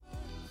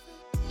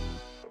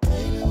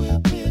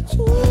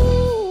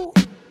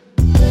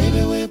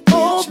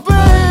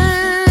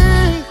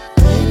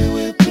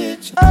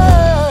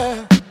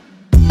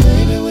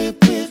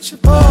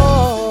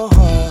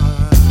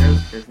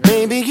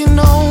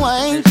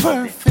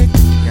perfect,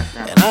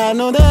 and I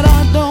know that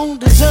I don't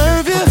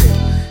deserve you.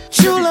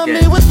 You love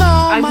me with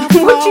all my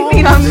flaws. What do you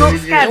mean I'm not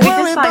scared? We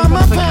just like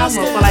put the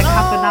camera for like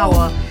half an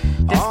hour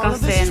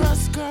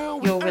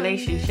discussing your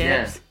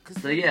relationships.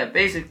 So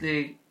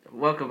basically,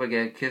 welcome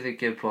again, Kid and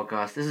Kid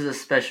podcast. This is a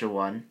special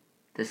one.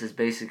 This is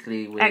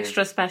basically with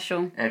Extra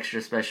special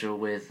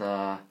with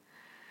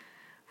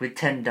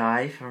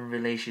Tendai from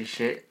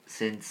Relationship.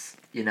 Since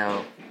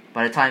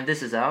by the time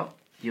this is out,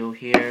 you'll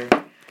hear,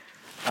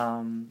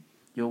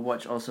 you'll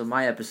watch also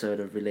my episode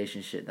of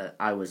Relationship that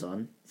I was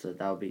on. So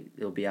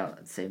it'll be out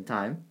at the same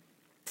time.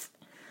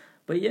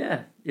 But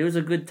yeah, it was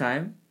a good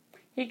time.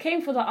 He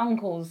came for the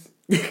uncles.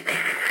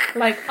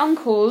 Like,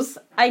 uncles,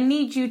 I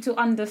need you to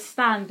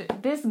understand,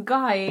 this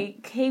guy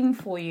came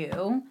for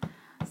you.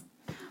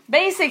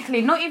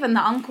 Basically, not even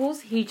the uncles,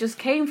 he just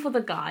came for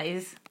the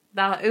guys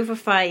that are over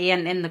 30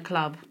 and in the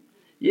club.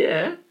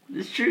 Yeah,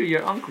 it's true,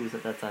 your uncles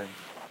at that time.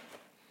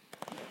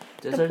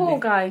 The poor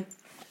guy.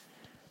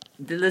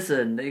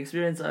 Listen, the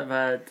experience I've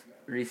had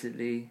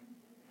recently,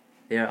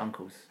 they are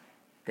uncles.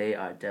 They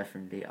are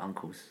definitely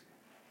uncles.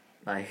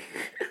 Like...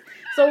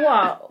 So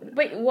what?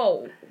 Wait,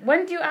 whoa.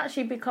 When do you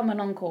actually become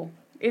an uncle?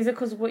 Is it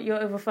because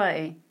you're over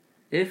 30?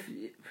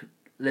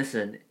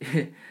 Listen,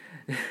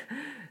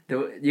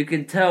 you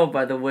can tell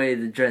by the way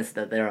they dress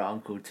that they're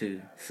uncle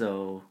too.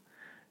 So,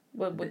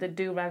 with the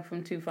do-rag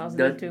from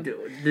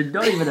 2002.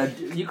 Not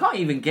even you can't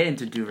even get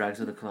into do-rags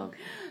with the club.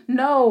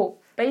 No,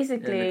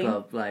 basically. In the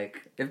club,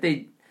 like if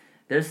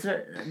there's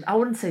certain, I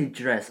wouldn't say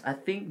dress. I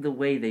think the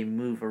way they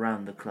move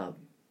around the club.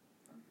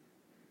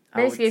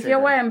 Basically, if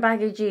you're wearing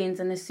baggy jeans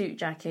and a suit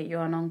jacket,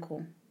 you're an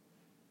uncle.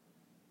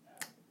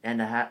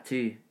 And a hat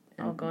too.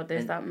 Oh god,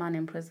 there's that man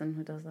in prison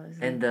who does that.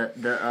 And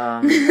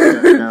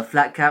the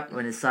flat cap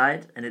on his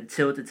side, and it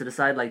tilted to the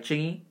side like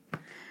Chingy.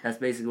 That's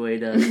basically what he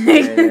does.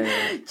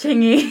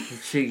 Chingy.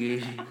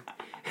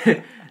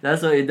 Chingy.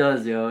 That's what he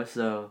does, yo.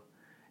 So,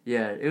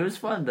 yeah, it was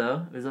fun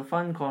though. It was a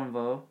fun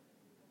convo.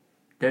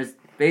 There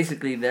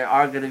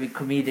are gonna be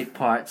comedic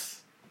parts.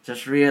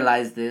 Just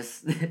realize this.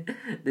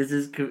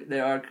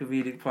 There are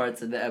comedic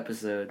parts in the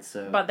episode,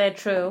 so. But they're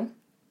true.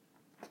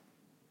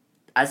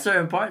 At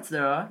certain parts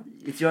there are.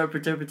 It's your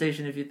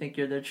interpretation if you think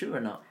they're true or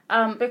not.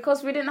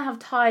 Because we didn't have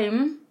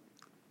time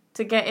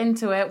to get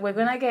into it, we're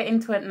gonna get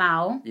into it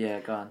now. Yeah,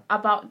 go on.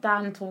 About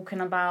Dan talking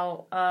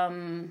about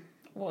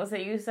what was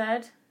it you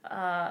said?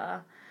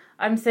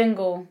 I'm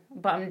single,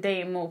 but I'm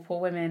dating multiple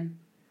women.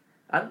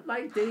 I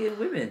like dating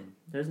women.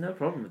 There's no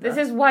problem with that.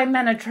 This is why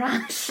men are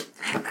trash.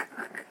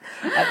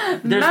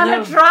 Men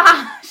are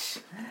trash.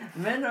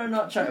 Men are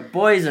not trash.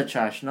 Boys are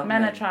trash, not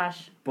men. Men are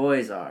trash.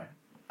 Boys are.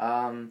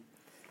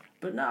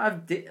 But no,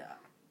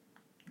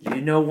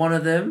 you know one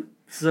of them.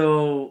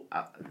 So,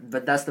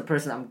 but that's the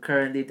person I'm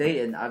currently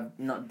dating. I've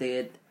not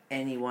dated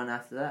anyone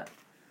after that.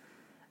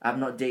 I've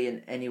not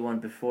dated anyone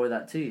before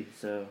that too.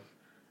 So,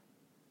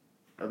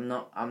 I'm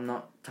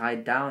not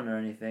tied down or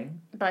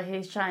anything. But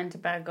he's trying to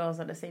bag girls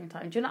at the same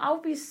time. Do you know,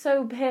 I'll be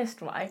so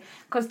pissed, right?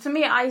 Because to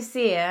me, I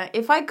see it.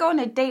 If I go on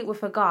a date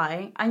with a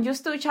guy and you're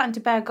still trying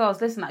to bag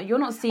girls, listen, you're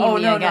not seeing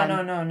me again.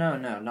 No,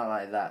 not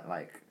like that.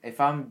 Like,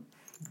 if I'm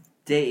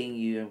dating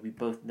you and we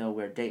both know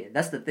we're dating,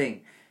 that's the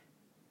thing.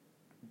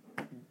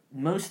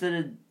 Most of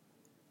the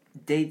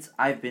dates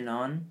I've been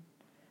on,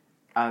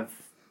 I've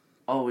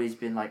always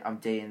been like, I'm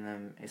dating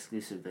them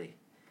exclusively.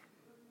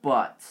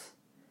 But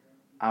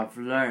I've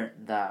learned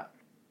that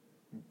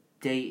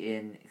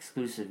dating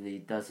exclusively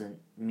doesn't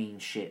mean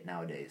shit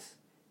nowadays.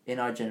 In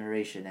our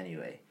generation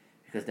anyway.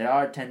 Because there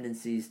are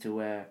tendencies to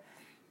where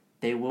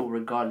they will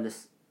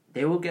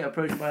get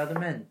approached by other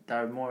men that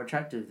are more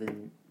attractive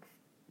than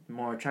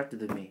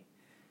me.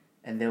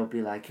 And they'll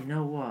be like, you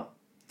know what?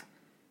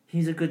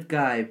 He's a good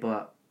guy,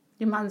 but...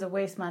 Your man's a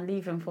waste man,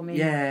 leave him for me.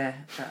 Yeah,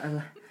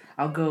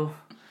 I'll go.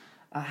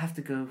 I have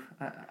to go.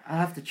 I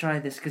have to try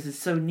this because it's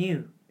so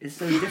new. It's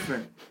so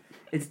different.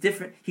 It's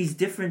different. He's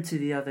different to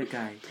the other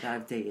guy that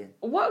I've dated.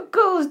 What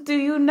girls do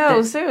you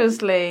know?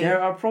 Seriously.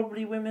 There are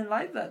probably women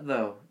like that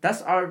though.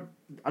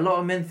 A lot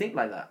of men think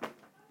like that.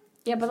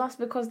 Yeah, but that's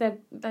because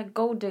they're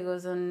gold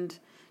diggers and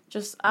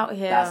just out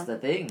here. That's the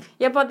thing.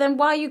 Yeah, but then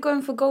why are you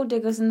going for gold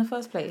diggers in the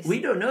first place? We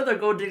don't know they're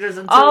gold diggers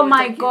until oh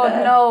my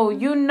god, no.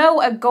 You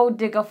know a gold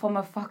digger from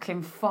a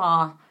fucking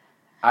far.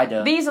 I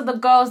don't. These are the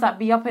girls that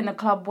be up in the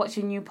club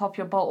watching you pop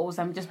your bottles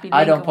and just be...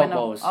 I don't pop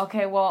bottles.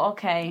 Okay, well,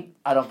 okay.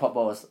 I don't pop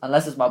bottles.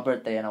 Unless it's my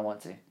birthday and I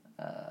want to.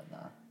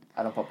 No.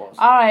 I don't pop bottles.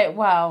 Alright,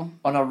 well.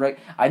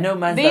 I know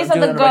man. These are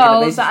the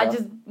girls that are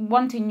just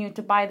wanting you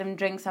to buy them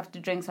drinks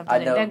after drinks after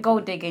drinks. They're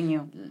gold digging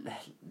you.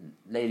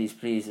 Ladies,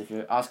 please, if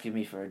you're asking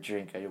me for a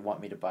drink or you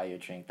want me to buy you a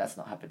drink, that's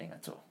not happening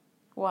at all.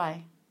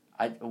 Why?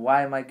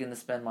 Why am I going to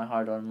spend my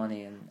hard-earned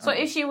money? So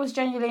if she was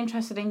genuinely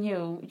interested in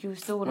you, you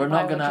still wouldn't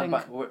buy her a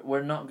drink?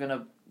 We're not going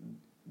to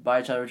buy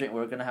each other a drink.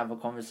 We're going to have a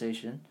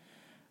conversation.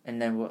 And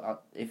then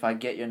if I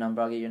get your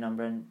number, I'll get your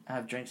number and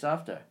have drinks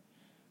after.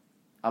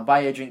 I'll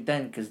buy you a drink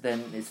then, because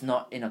then it's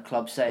not in a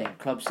club setting.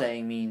 Club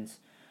setting means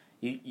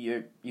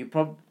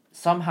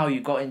somehow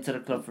you got into the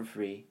club for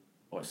free.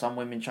 or some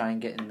women try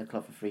and get in the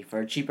club for free, for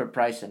a cheaper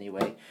price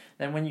anyway.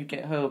 Then when you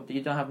get home,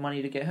 you don't have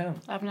money to get home.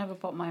 I've never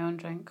bought my own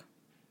drink.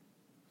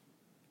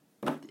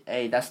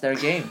 Hey, that's their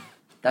game.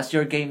 That's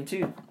your game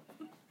too.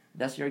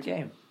 That's your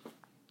game.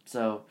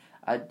 So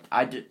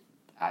I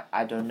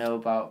don't know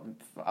about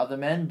for other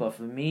men, but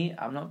for me,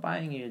 I'm not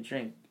buying you a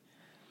drink.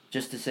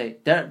 Just to say,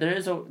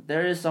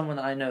 there is someone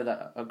that I know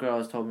that a girl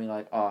has told me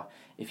like, oh,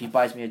 if he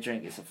buys me a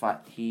drink,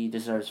 he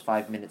deserves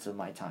 5 minutes of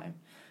my time.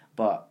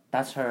 But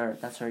that's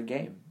her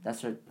game.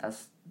 That's you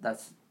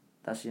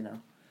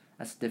know,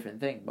 that's a different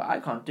thing. But I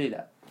can't do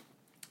that.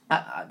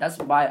 That's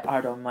why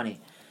hard on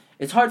money.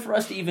 It's hard for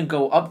us to even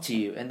go up to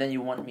you and then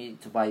you want me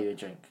to buy you a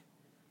drink.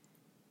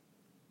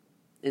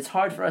 It's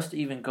hard for us to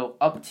even go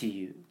up to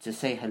you to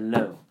say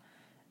hello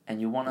and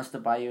you want us to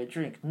buy you a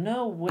drink.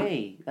 No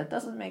way. That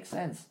doesn't make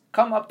sense.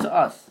 Come up to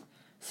us.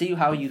 See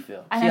how you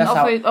feel. And then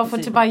offer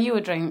to buy you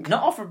a drink.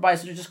 Not offer to buy,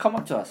 so just come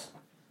up to us.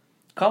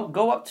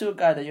 Go up to a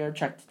guy that you're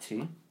attracted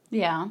to.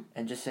 Yeah.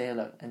 And just say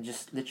hello. And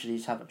just literally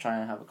try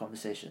and have a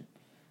conversation.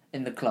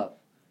 In the club.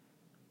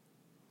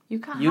 You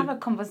can't have a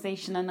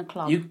conversation in a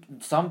club.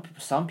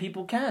 Some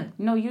people can.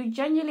 No, you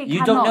genuinely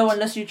You cannot. don't know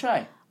unless you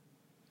try.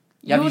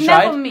 Have you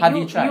tried? Have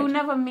you tried? You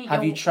never meet.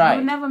 Have you tried?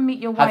 You never meet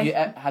your wife.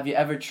 Have you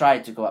ever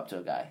tried to go up to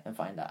a guy and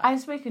find out?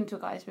 I've spoken to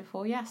guys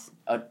before. Yes.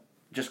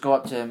 Just go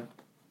up to him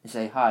and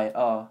say hi.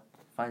 Oh,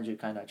 find you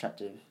kind of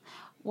attractive.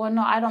 Well,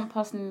 no, I don't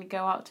personally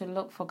go out to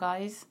look for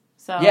guys.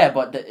 So yeah,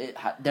 but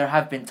there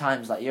have been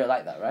times like you're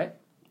like that, right?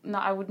 No,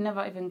 I would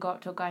never even go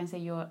up to a guy and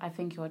say I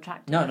think you're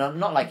attractive. No,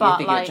 not like but you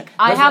think like, you're attractive.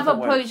 I have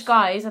approached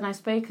guys and I've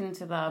spoken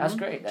to them. That's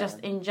great. Just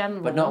in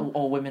general. But not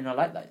all women are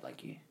like that,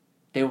 like you.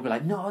 They will be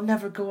like, no, I'll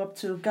never go up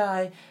to a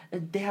guy.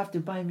 They have to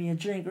buy me a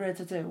drink.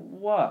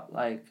 What?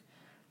 Like,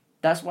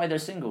 that's why they're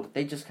single.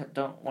 They just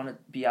don't want to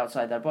be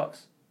outside their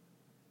box.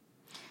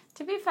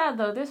 To be fair,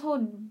 though, this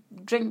whole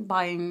drink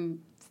buying...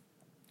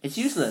 It's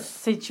useless.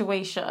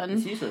 ...situation...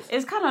 It's useless.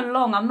 It's kind of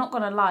long, I'm not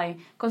going to lie.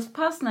 Because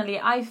personally,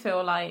 I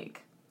feel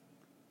like...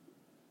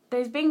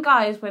 There's been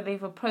guys where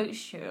they've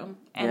approached you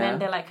and then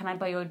they're like, can I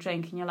buy you a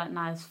drink? And you're like,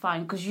 nah, it's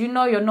fine. Because you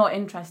know you're not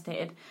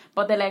interested.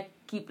 But they like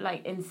keep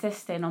like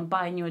insisting on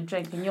buying you a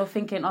drink. And you're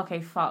thinking, okay,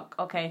 fuck.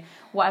 Okay,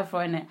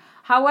 whatever in it.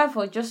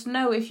 However, just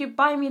know if you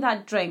buy me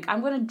that drink,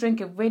 I'm going to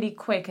drink it really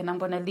quick. And I'm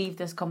going to leave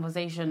this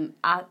conversation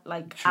as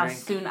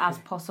soon as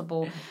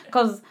possible.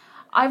 Because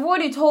I've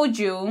already told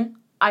you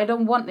I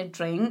don't want a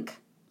drink.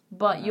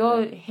 But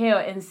you're here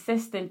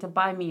insisting to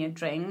buy me a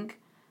drink.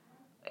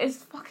 It's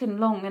fucking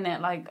long, innit?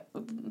 Like,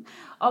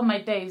 on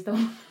my days,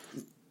 though.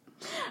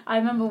 I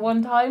remember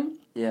one time.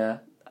 Yeah.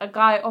 A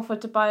guy offered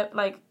to buy,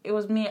 like, it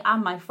was me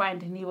and my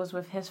friend, and he was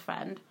with his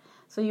friend.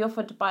 So he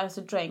offered to buy us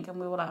a drink, and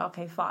we were like,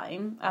 okay,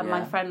 fine. And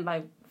my friend,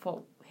 like,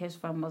 thought his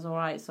friend was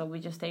alright, so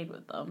we just stayed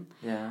with them.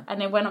 Yeah. And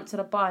then went up to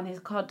the bar, and his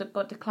card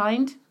got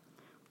declined.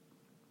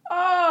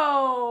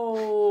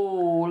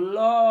 Oh,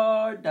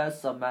 Lord,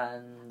 that's a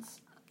man's...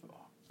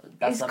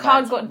 His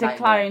card got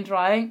declined,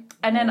 right?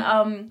 And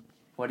then,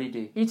 what did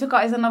he do? he took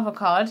out his another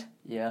card.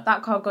 Yeah.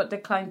 That card got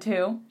declined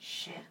too.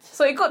 Shit.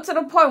 So it got to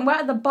the point, we're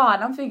at the bar,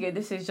 and I'm thinking,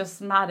 this is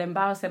just mad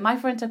embarrassing. My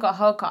friend took out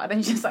her card,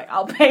 and she's like,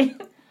 I'll pay.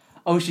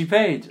 Oh, she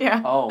paid?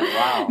 Yeah. Oh,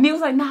 wow. And he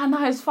was like,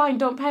 nah, it's fine,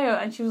 don't pay her.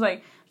 And she was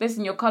like,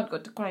 listen, your card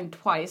got declined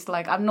twice.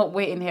 Like, I'm not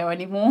waiting here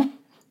anymore.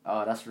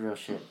 Oh, that's real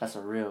shit. That's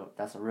a real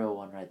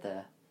one right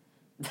there.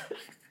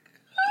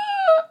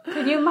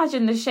 Can you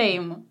imagine the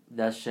shame?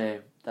 That's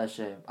shame.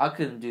 I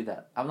couldn't do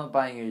that. I'm not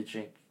buying you a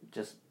drink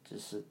just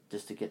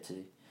to get to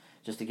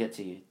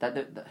you.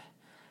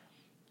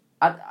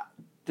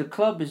 The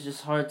club is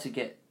just hard to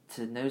get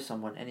to know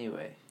someone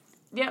anyway.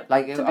 Yeah.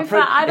 Like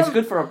fair, it's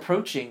good for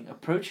approaching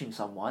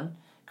someone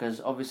because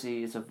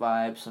obviously it's a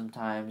vibe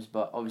sometimes,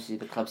 but obviously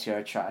the clubs here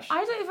are trash.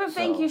 I don't even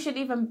think you should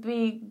even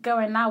be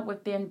going out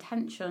with the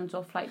intentions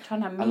of like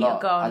trying to meet a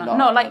girl.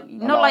 Not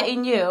like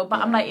in you, but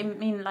I'm like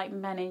in like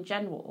men in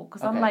general.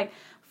 Because I'm like,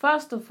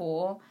 first of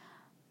all,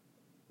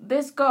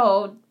 this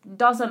girl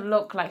doesn't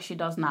look like she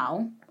does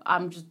now.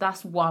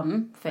 That's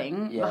one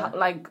thing. Yeah.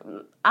 Like,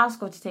 ask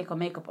her to take her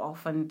makeup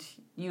off and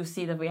you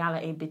see the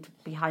reality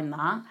behind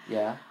that.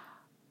 Yeah.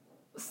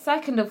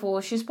 Second of all,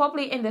 she's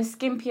probably in the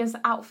skimpiest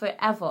outfit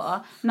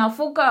ever. Now,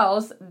 for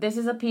girls, this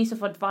is a piece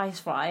of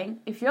advice, right?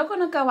 If you're going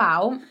to go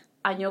out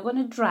and you're going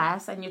to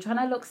dress and you're trying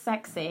to look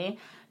sexy,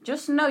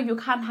 just know you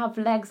can't have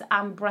legs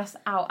and breasts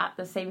out at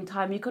the same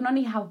time. You can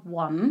only have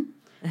one.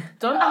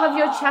 Don't have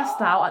your chest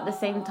out at the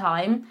same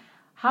time.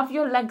 Have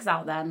your legs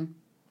out then.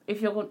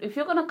 If you're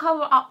going to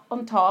cover up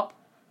on top,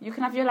 you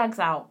can have your legs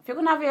out. If you're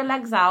going to have your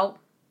legs out,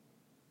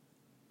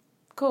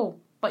 cool.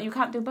 But you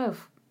can't do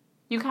both.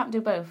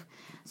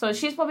 So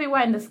she's probably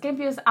wearing the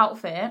skimpiest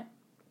outfit.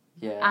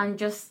 Yeah. And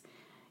just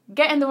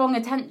getting the wrong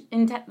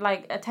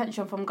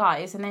attention from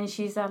guys. And then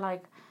she's there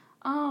like,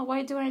 oh,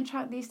 why do I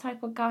attract these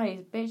type of guys?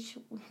 Bitch,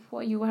 what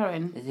are you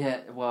wearing? Yeah,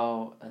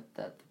 well,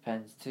 that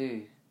depends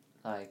too.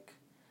 Like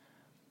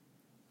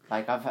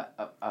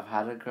I've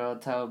had a girl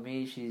tell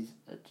me she's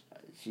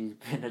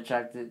been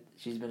attracted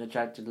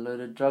to a load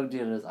of drug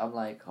dealers. I'm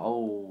like,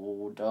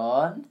 hold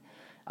on,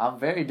 I'm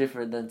very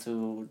different than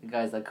to the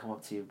guys that come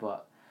up to you,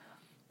 but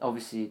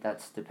obviously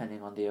that's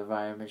depending on the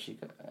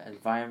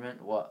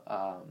environment,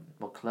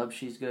 what club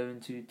she's going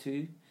to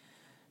too.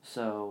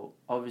 So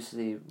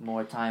obviously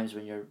more times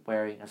when you're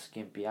wearing a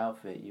skimpy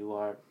outfit, you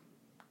are,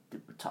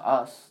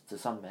 to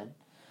some men,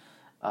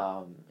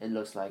 it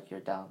looks like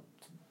you're down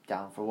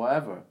for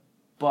whatever.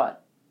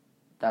 But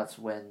that's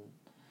when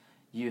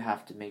you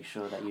have to make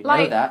sure that you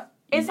know that.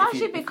 It's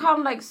actually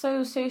become like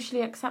so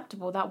socially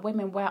acceptable that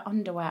women wear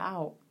underwear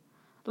out.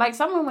 Like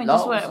some women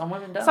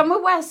some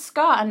women wear a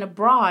skirt and a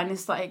bra, and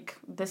it's like,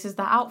 this is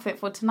the outfit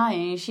for tonight,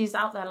 and she's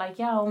out there like,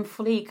 yeah, on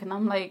fleek, and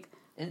I'm like,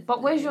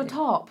 but where's your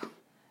top?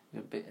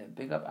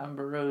 Big up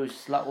Amber Rose.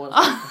 Slut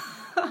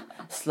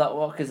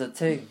walk is a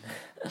thing.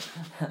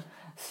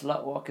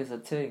 Slut walk is a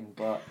thing,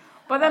 but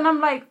then I'm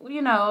like,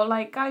 you know,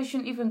 like guys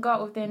shouldn't even go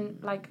out within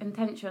like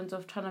intentions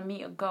of trying to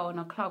meet a girl in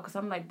a club, because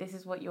I'm like, this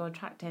is what you're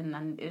attracting,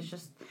 and it's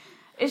just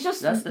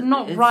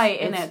not right,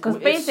 innit? Because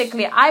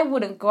basically, I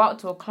wouldn't go out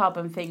to a club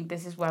and think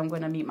this is where I'm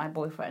going to meet my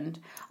boyfriend.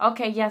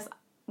 Okay, yes,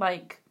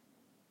 like,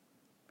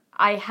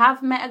 I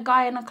have met a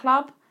guy in a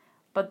club,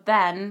 but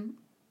then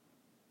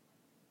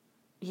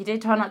he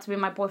did turn out to be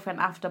my boyfriend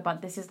after,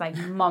 but this is like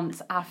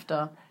months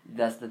after.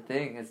 That's the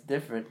thing, it's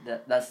different.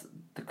 That's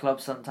the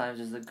club sometimes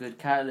is a good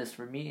catalyst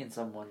for meeting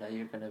someone that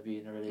you're going to be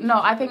in a relationship No,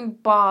 I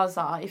think bars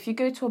are. If you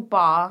go to a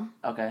bar,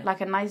 okay,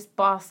 like a nice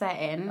bar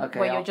setting,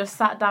 where you're just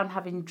sat down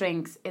having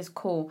drinks, is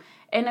cool.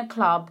 In a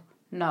club,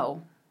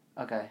 no.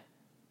 Okay.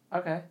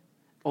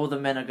 All the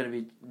men are going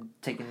to be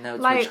taking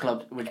notes like,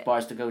 which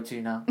bars to go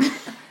to now.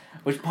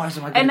 Which bars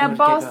am I going to go to? In a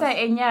bar setting,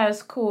 setting, yeah,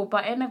 it's cool.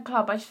 But in a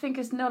club, I just think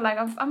it's no, like,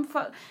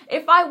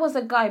 if I was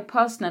a guy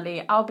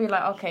personally, I'll be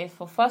like, okay,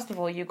 first of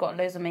all, you got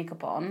loads of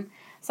makeup on.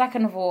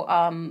 Second of all,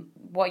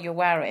 what you're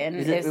wearing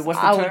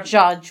I will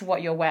judge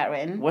what you're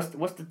wearing. What's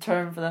the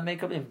term for that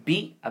makeup? In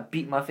beat? I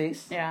beat my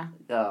face? Yeah.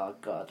 Oh,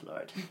 God,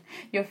 Lord.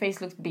 Your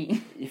face looks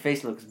beat. Your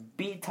face looks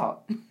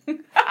beat-top.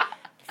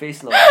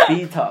 Face looks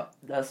beat-top.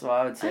 That's what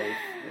I would say.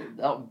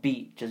 Not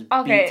beat, just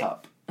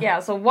beat-top.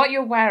 Yeah, so what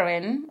you're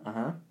wearing...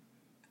 Uh-huh.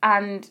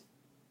 And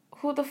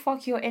who the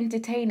fuck you're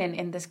entertaining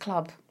in this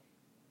club.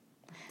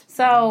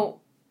 So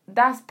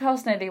that's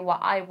personally what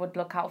I would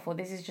look out for.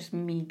 This is just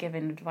me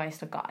giving advice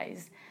to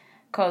guys.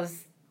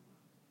 Because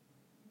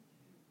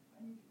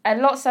a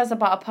lot says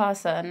about a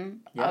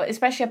person,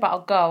 especially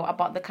about a girl,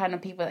 about the kind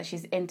of people that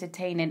she's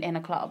entertaining in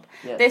a club.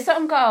 Yes. There's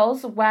certain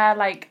girls where,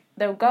 like,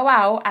 they'll go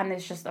out and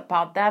it's just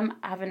about them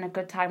having a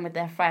good time with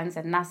their friends,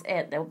 and that's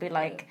it. They'll be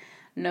like... Yeah.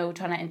 No,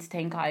 trying to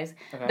entertain guys.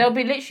 Okay. There'll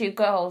be literally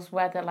girls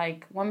where they're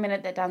like, 1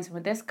 minute they're dancing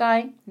with this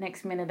guy,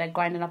 next minute they're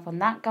grinding up on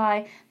that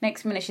guy,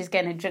 next minute she's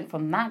getting a drink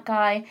from that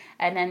guy,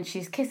 and then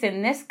she's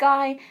kissing this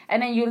guy,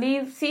 and then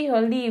you see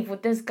her leave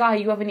with this guy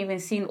you haven't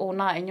even seen all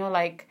night, and you're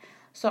like,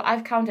 so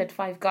I've counted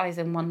 5 guys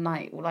in one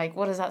night. Like,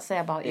 what does that say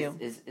about you?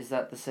 Is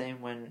that the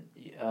same when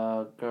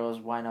girls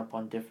wind up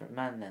on different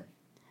men then?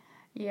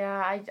 Yeah,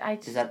 I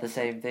Is that the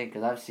same thing?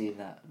 Because I've seen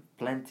that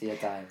plenty of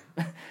time.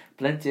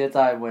 Plenty of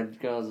time when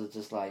girls are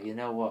just like, you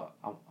know what,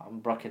 I'm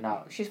rocking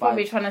out. She's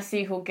probably trying to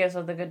see who gives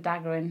her the good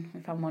daggering,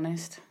 if I'm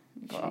honest.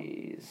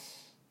 Jeez.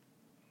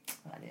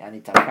 I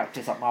need to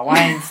practice up my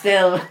wine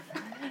still.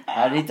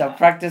 I've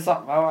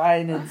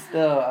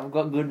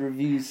got good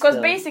reviews Because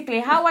basically,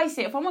 how I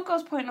see it, from a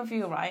girl's point of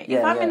view, right?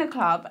 If I'm in a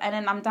club and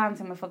then I'm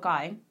dancing with a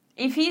guy,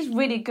 if he's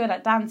really good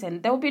at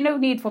dancing, there will be no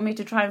need for me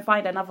to try and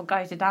find another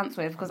guy to dance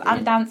with, because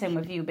I'm dancing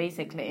with you,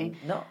 basically.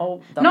 Not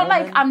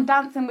like I'm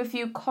dancing with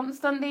you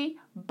constantly,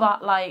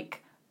 but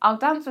like I'll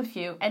dance with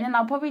you, and then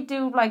I'll probably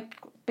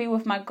be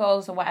with my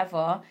girls or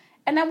whatever,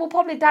 and then we'll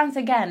probably dance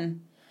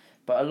again.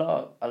 But a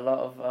lot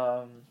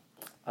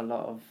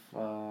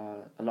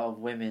of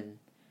women,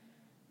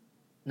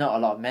 not a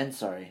lot of men.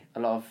 Sorry, a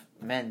lot of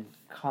men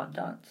can't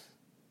dance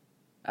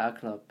at a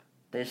club.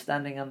 They're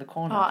standing on the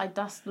corners. Oh,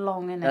 that's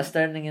long, innit? They're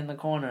standing in the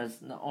corners.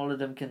 Not all of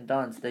them can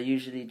dance. They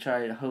usually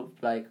try to hope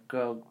like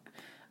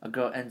a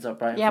girl ends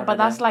up right in front but of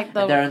that's them, like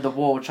and they're in the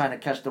wall trying to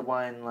catch the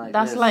wine like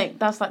that's this.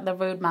 That's like the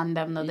roadman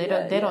them though.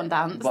 They don't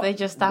dance. They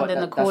just stand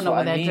in the corner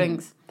with their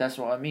drinks. That's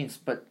what I mean.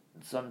 But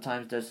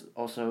sometimes there's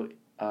also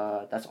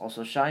that's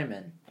also shy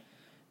men.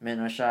 Men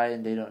are shy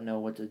and they don't know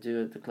what to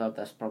do at the club.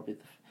 That's probably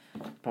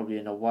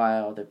in a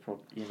while they they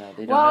don't know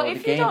the game. Well,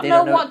 if you don't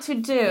know what to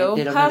do,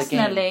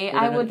 personally,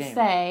 I would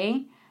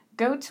say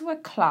go to a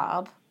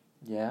club.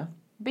 Yeah.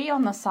 Be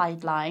on the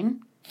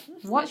sideline.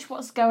 Watch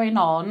what's going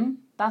on.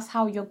 That's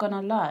how you're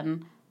gonna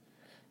learn.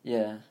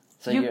 Yeah.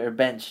 So you're a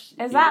bench.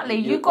 Exactly.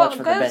 You got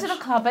to go to the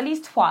club at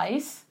least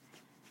twice.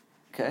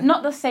 Okay.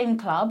 Not the same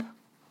club,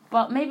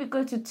 but maybe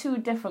go to 2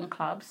 different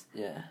clubs.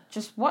 Yeah.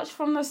 Just watch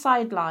from the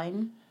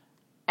sideline,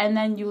 and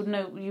then you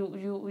know.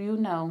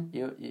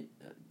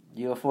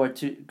 You afford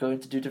to go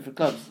into 2 different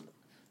clubs.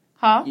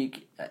 Huh?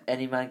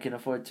 Any man can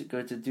afford to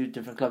go to 2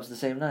 different clubs the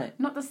same night.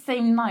 Not the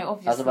same night,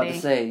 obviously. I was about to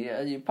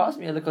say, you pass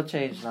me a little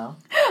change now.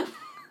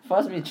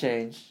 Pass me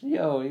change.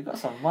 Yo, you got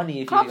some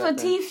money. Clubs for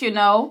teeth, you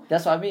know.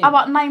 That's what I mean.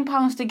 About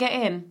 £9 to get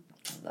in.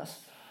 It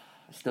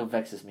still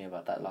vexes me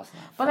about that last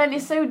night. But then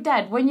it's so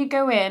dead. When you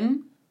go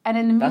in, and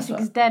then the That's music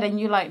what- is dead, and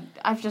you're like,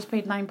 I've just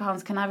paid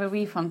 £9. Can I have a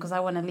refund? Because I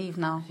want to leave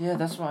now. Yeah,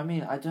 that's what I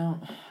mean. I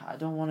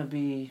don't want to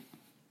be.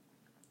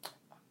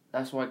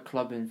 That's why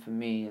clubbing for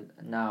me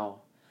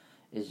now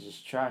is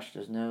just trash.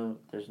 There's no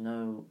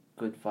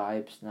good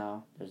vibes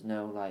now. There's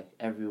no like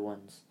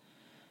everyone's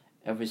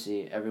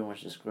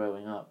just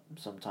growing up.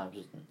 Sometimes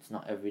it's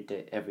not every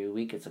day, every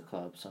week it's a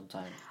club.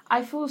 Sometimes.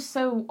 I feel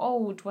so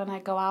old when I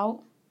go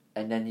out.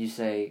 And then you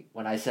say,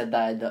 when I said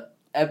that in the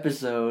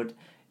episode,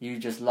 you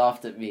just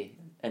laughed at me.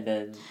 And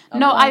then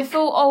I'm I like,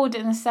 feel old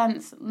in the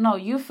sense. No,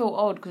 you feel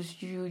old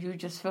because you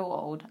just feel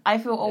old. I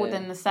feel old Yeah.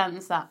 in the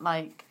sense that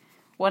like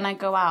when I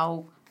go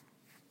out,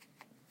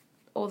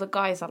 all the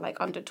guys are like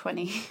under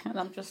 20, and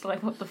I'm just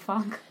like, what the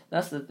fuck?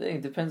 That's the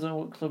thing. Depends on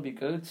what club you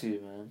go to,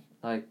 man.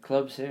 Like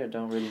clubs here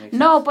don't really make sense.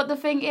 No, but the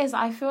thing is,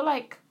 I feel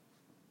like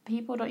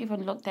people don't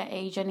even look their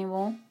age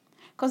anymore.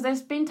 Because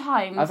there's been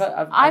times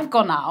I've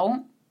gone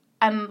out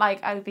and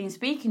like I've been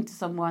speaking to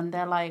someone.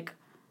 They're like,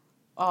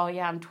 "Oh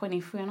yeah, I'm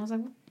 23," and I was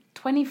like,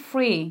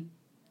 23?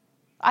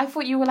 I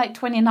thought you were like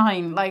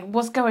 29. Like,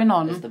 what's going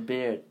on? It's the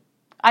beard.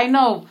 I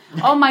know.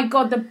 Oh my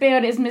god, the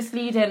beard is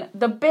misleading.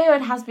 The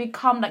beard has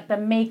become like the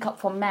makeup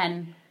for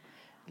men.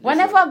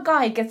 Whenever a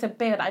guy gets a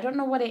beard, I don't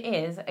know what it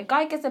is. A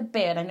guy gets a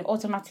beard and it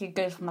automatically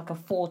goes from like a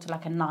 4 to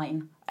like a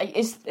 9.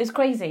 It's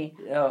crazy.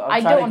 Yo, I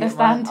don't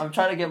understand. I'm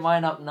trying to get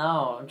mine up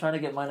now. I'm trying to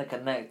get mine to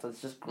connect.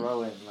 It's just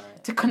growing,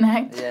 like. To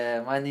connect.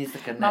 Yeah, mine needs to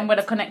connect. Man with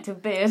a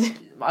connective beard.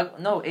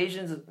 No,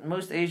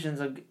 most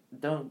Asians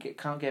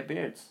can't get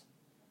beards.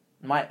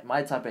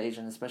 My type of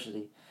Asian,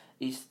 especially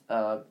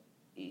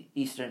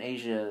Eastern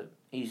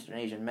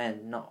Asian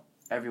men. Not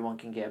everyone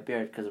can get a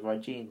beard because of our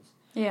genes.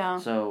 Yeah.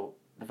 So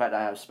the fact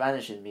that I have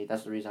Spanish in me,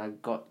 that's the reason I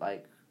got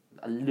like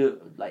a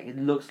look. Like it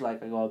looks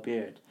like I got a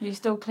beard. You're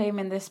still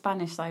claiming the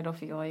Spanish side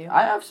of you, are you?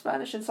 I have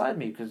Spanish inside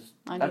me because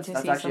I need that's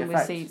to see actually some a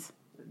fact. receipts.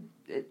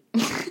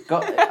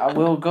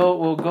 I'll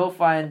go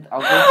find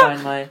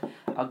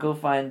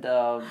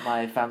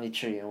my family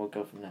tree and we'll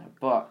go from there.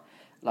 But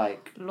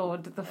like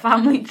Lord, the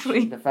family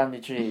tree. the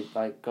family tree,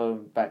 like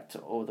going back to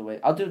all the way.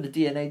 I'll do the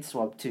DNA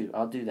swab too.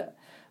 I'll do that.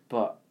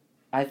 But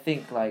I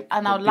think like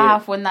And I'll the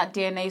laugh when that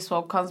DNA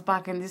swab comes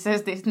back and it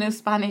says there's no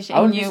Spanish I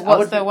would in you just- I would-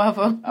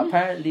 whatsoever.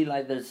 Apparently,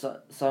 like there's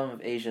some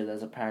of Asia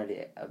that's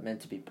apparently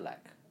meant to be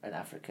black and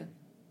African,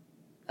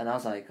 and I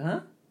was like,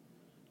 huh?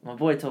 My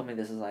boy told me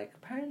this is like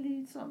apparently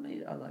it's not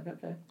me. I was like,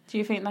 okay. Do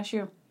you think that's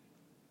you?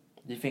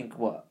 Do you think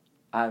what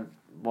I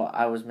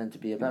was meant to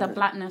be about? The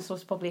blackness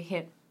was probably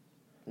hit.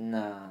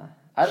 Nah,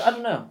 I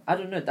don't know. I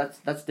don't know. That's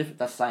different.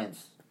 That's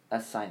science.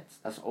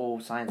 That's all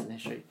science and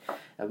history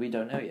that we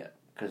don't know yet.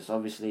 Because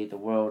obviously the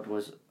world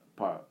was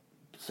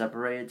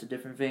separated to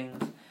different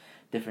things.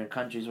 Different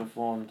countries were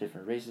formed.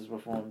 Different races were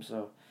formed.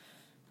 So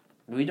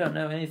we don't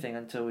know anything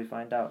until we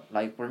find out.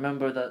 Like,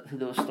 remember that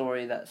little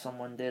story that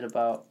someone did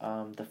about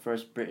the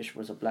first British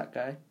was a black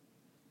guy?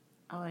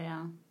 Oh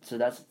yeah. So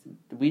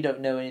we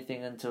don't know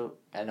anything until,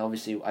 and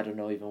obviously I don't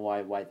know even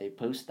why they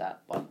post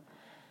that, but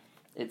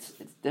it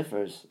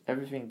differs.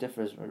 Everything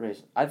differs with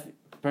race.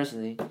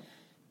 Personally,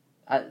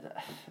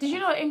 Did you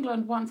know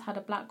England once had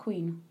a black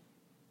queen?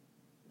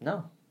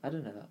 No, I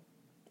don't know that.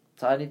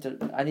 So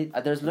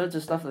there's loads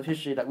of stuff of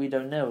history that we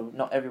don't know.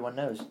 Not everyone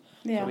knows.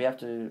 Yeah. So we have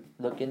to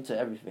look into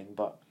everything.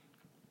 But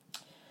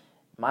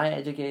my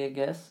educated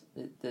guess,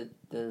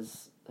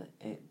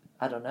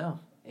 I don't know.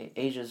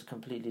 Asia's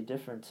completely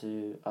different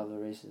to other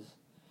races.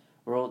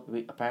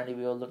 Apparently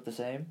we all look the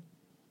same.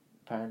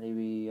 Apparently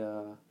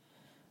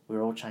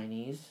we're all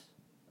Chinese.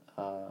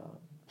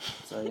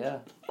 So yeah.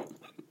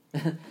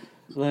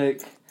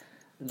 like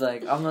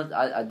I'm not.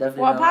 I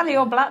definitely. Well, don't- apparently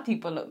all black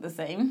people look the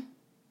same.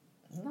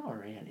 Not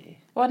really.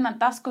 Well,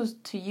 that's because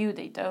to you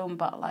they don't,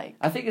 but like...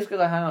 I think it's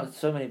because I hang out with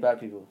so many bad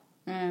people.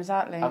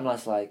 exactly. I'm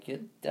just like, you're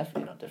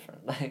definitely not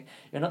different. Like,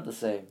 you're not the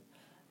same.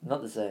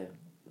 Not the same.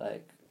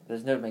 Like,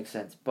 there's no make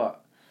sense.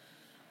 But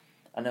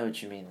I know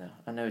what you mean, though.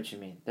 I know what you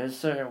mean. There's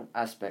certain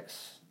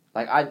aspects.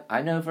 Like,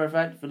 I know for a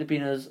fact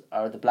Filipinos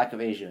are the black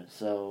of Asia,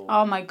 so...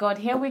 Oh my god,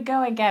 here we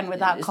go again with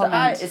that it's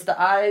comment. it's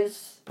the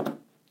eyes.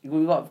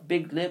 We got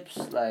big lips.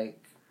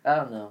 Like, I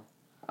don't know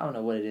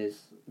what it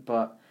is.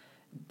 But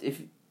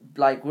if...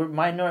 Like, we're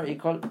minority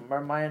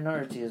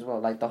as well.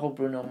 Like, the whole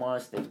Bruno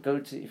Mars thing.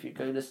 If you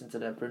go listen to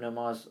that Bruno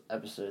Mars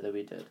episode that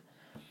we did.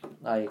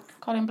 Like...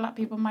 Calling black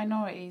people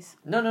minorities.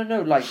 No.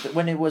 Like,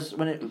 it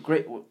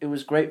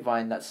was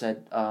Grapevine that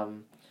said,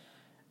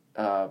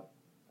 that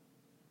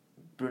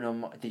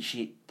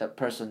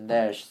person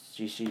there,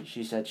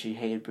 she said she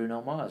hated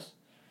Bruno Mars.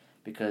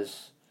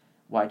 Because,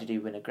 why did he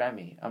win a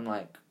Grammy? I'm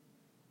like,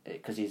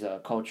 because he's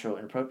a cultural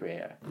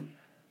appropriator.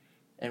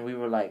 And we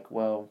were like,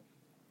 well...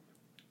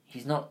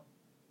 He's not,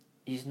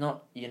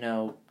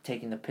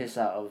 taking the piss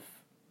out of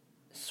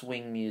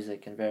swing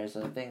music and various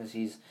other things.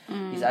 He's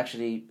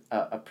actually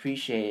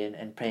appreciating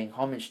and paying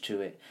homage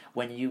to it.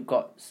 When you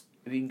got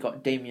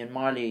Damian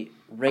Marley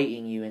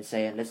rating you and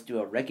saying, let's do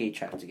a reggae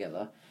track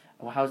together,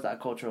 well, how's that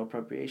cultural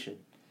appropriation?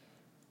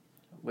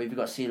 Well, you've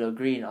got CeeLo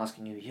Green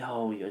asking you,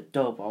 yo, you're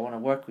dope, I want to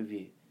work with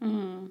you.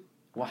 Mm.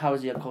 Well, how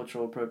is he a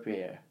cultural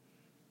appropriator?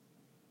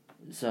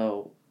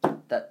 So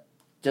that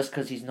just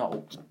because he's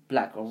not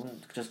black or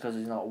just because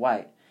he's not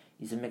white,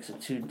 he's a mix of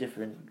two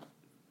different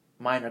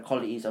minor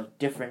qualities of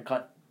different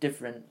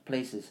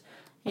places.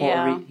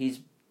 He's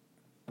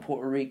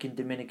Puerto Rican,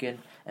 Dominican,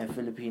 and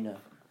Filipino.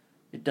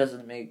 It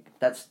doesn't make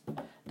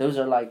those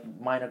are like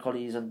minor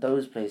qualities of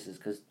those places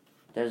because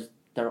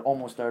they're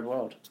almost third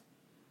world.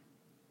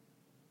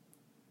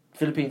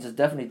 Philippines is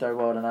definitely third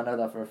world, and I know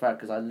that for a fact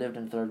because I lived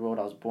in third world.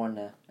 I was born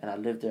there, and I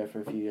lived there for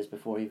a few years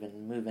before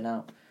even moving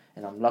out.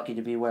 And I'm lucky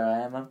to be where I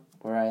am,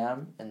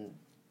 and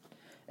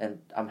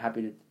I'm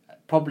happy to.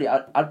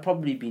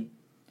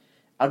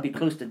 I'd be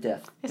close to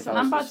death. Listen,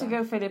 I'm about to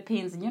go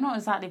Philippines, and you're not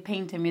exactly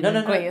painting me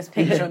the greatest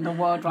picture in the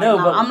world right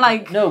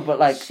now.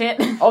 But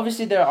shit.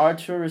 Obviously, there are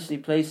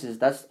touristy places.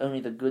 That's only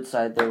the good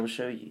side they will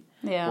show you.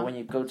 Yeah. But when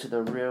you go to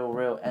the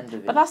real end of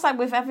it. But that's like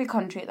with every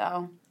country,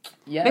 though.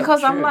 Yeah. Because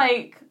true. I'm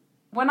like,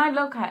 when I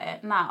look at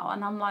it now,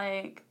 and I'm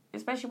like,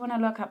 especially when I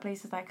look at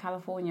places like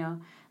California,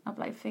 I'm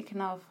like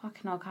thinking, oh,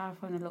 fucking hell,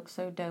 California looks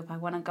so dope. I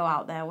want to go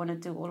out there. I want to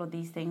do all of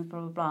these things,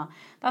 blah, blah, blah.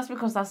 That's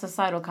because that's the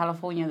side of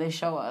California they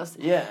show us.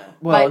 Yeah.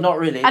 Well, not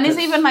really. And it's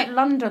even like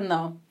London,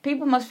 though.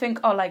 People must think,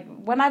 oh, like,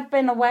 when I've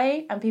been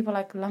away, and people are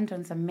like,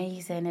 London's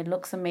amazing. It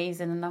looks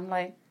amazing. And I'm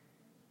like,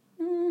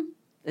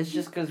 It's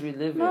just because we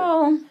live here.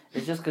 No.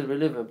 It's just because we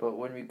live here. But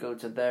when we go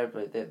to their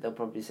place, they'll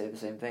probably say the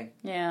same thing.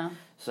 Yeah.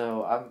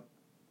 So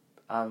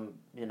I'm,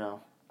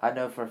 I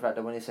know for a fact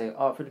that when they say,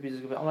 oh, Philippines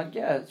is good, I'm like,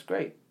 yeah, it's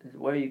great.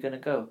 Where are you going to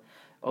go?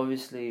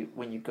 Obviously,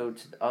 when you go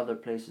to other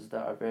places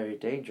that are very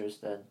dangerous,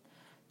 then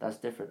that's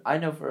different. I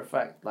know for a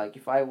fact, like,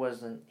 if I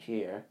wasn't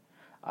here,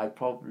 I'd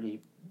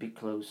probably be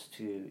close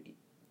to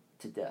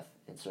death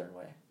in a certain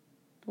way.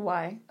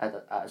 Why?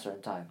 At a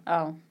certain time.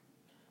 Oh.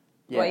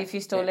 Yeah. What, if you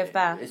still live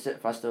there?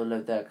 If I still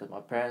live there, because my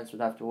parents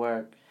would have to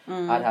work.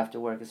 I'd have to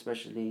work,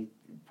 especially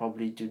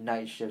probably do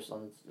night shifts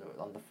on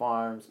the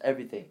farms,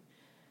 everything.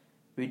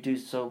 We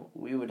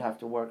would have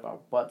to work our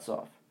butts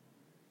off.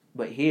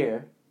 But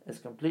here, it's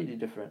completely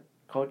different.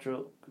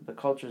 The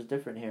culture is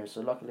different here. So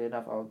luckily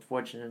enough, I was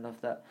fortunate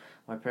enough that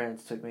my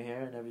parents took me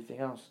here and everything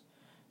else.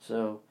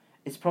 So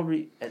it's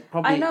probably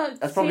I know,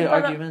 that's probably an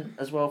argument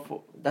as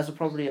well. That's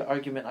probably an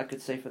argument I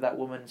could say for that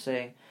woman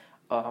saying,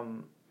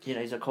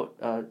 he's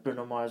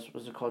Bruno Mars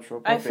was a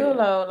cultural appropriator. I feel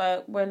though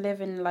like we're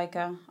living like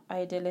a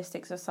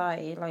idealistic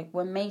society. Like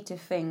we're made to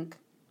think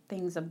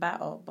things are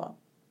better, but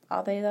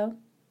are they though?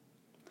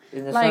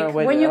 Like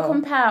when you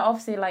compare,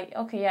 obviously, like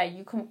okay, yeah,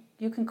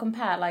 you can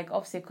compare, like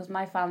obviously, because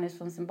my family's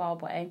from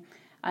Zimbabwe,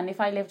 and if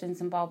I lived in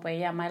Zimbabwe,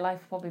 yeah, my life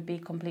would probably be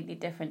completely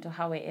different to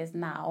how it is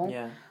now.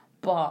 Yeah.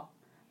 But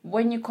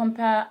when you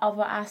compare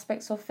other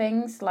aspects of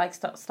things, like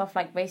stuff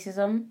like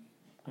racism,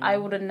 I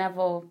would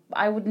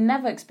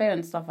never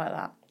experience stuff like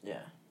that.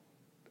 Yeah.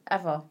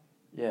 Ever.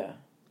 Yeah.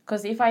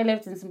 Because if I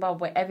lived in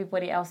Zimbabwe,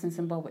 everybody else in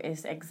Zimbabwe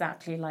is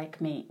exactly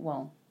like me.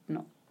 Well,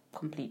 not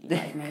completely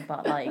like me,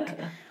 but like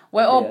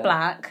we're all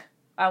black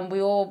and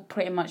we all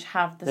pretty much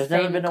have the same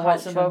culture. There's never been a white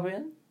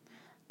Zimbabwean?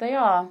 There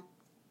are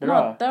There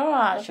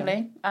are actually,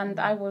 okay. And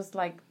I was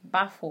like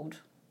baffled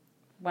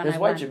when There's I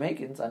white went.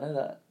 Jamaicans, I know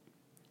that.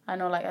 I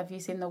know, like, have you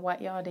seen the White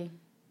Yardie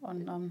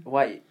on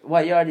White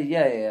Yardie?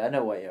 Yeah, I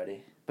know White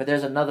Yardie. But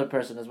there's another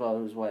person as well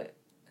who's white,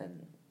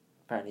 and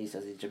apparently he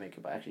says he's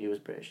Jamaican, but actually he was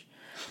British.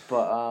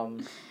 But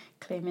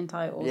claiming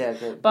titles. Yeah,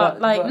 but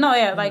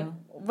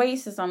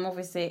racism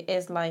obviously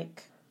is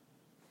like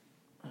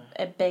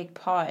a big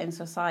part in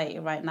society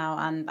right now,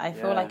 and I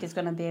feel like it's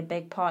going to be a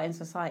big part in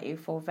society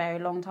for a very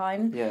long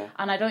time. Yeah.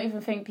 And I don't even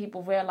think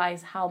people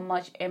realize how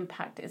much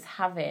impact it's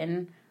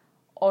having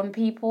on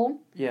people.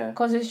 Yeah.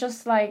 Because it's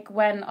just like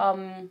when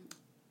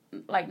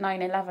like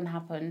 9/11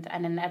 happened,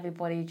 and then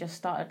everybody just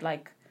started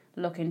like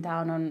looking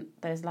down on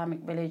the Islamic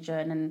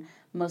religion and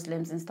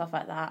Muslims and stuff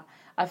like that.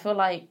 I feel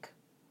like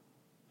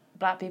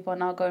black people are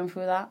now going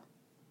through that.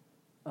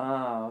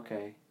 Ah,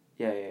 okay.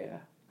 Yeah.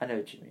 I know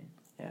what you mean.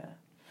 Yeah.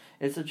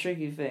 It's a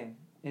tricky thing.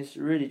 It's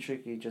really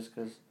tricky just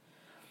because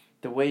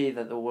the way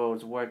that the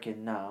world's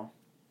working now,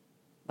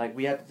 like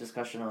we had a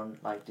discussion on,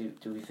 like, do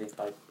we think,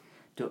 like,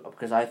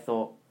 because I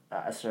thought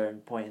at a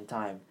certain point in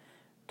time,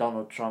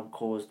 Donald Trump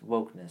caused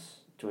wokeness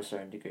to a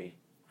certain degree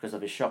because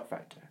of his shock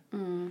factor.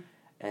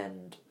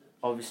 And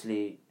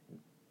obviously,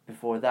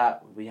 before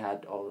that, we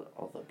had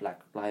all the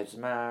Black Lives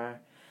Matter,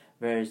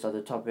 various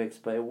other topics,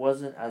 but it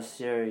wasn't as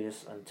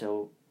serious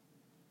until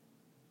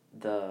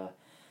the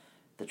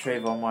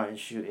Trayvon Martin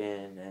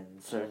shooting and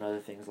certain other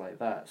things like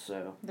that.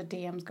 So the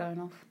DM's going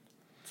off.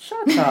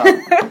 Shut up!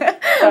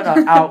 Try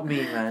to out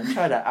me, man.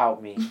 Try to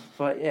out me.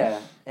 But yeah.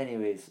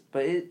 Anyways,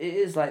 but it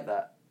is like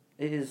that.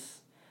 It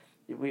is.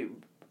 The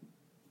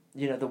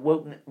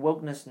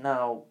wokeness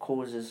now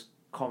causes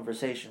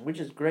conversation, which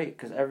is great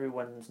because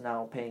everyone's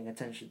now paying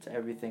attention to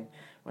everything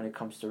when it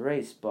comes to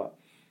race. But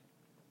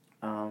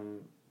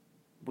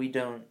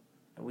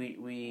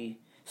we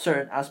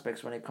certain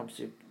aspects when it comes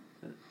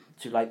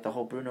to like the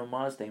whole Bruno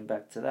Mars thing,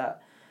 back to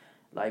that,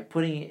 like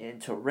putting it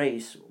into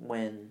race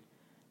when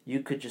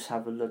you could just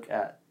have a look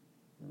at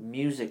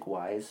music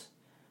wise.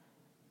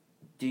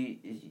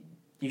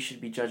 You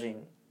should be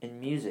judging in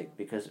music,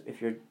 because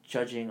if you're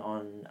judging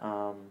on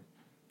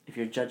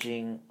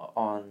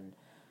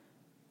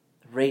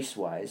race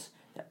wise,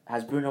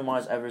 has Bruno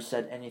Mars ever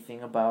said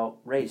anything about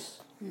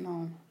race?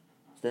 No.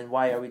 Then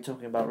why are we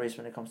talking about race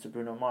when it comes to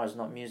Bruno Mars,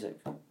 not music?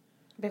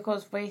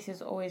 Because race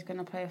is always going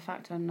to play a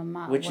factor no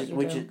matter Which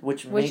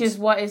is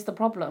what is the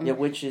problem. Yeah,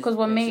 which is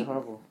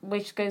horrible.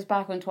 Which goes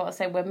back onto what I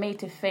said. We're made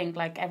to think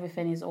like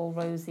everything is all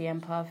rosy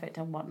and perfect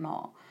and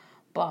whatnot,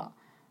 but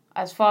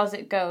as far as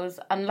it goes,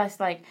 unless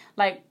like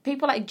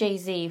people like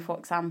Jay-Z, for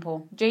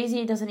example,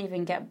 Jay-Z doesn't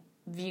even get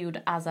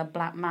viewed as a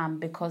black man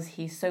because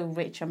he's so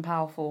rich and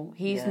powerful.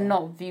 He's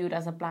not viewed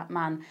as a black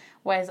man,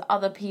 whereas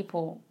other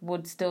people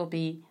would still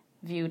be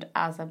viewed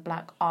as a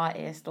black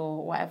artist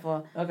or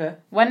whatever. Okay.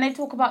 When they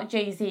talk about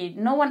Jay-Z,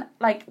 no one,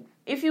 like,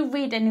 if you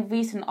read any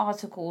recent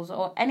articles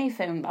or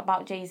anything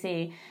about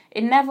Jay-Z,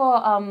 it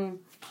never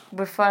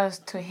refers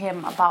to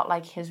him about,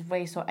 like, his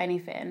race or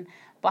anything.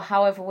 But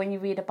however, when you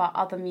read about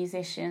other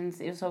musicians,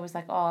 it's always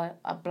like, oh,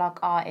 a black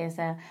artist,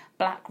 a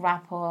black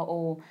rapper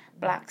or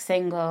black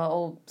singer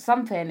or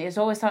something. It's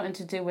always something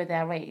to do with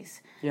their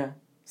race. Yeah.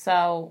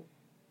 So,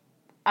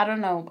 I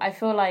don't know. I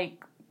feel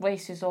like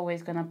race is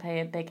always going to play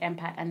a big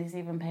impact, and it's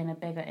even playing a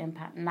bigger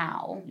impact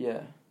now.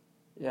 Yeah.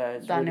 Yeah,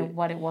 than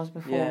what it was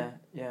before. Yeah,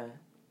 yeah.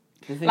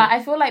 Like,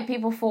 I feel like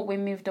people thought we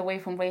moved away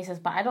from races,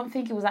 but I don't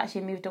think it was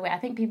actually moved away. I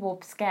think people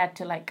were scared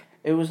to, like...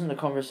 It wasn't a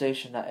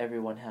conversation that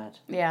everyone had.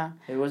 Yeah.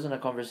 It wasn't a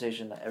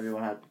conversation that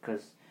everyone had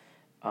because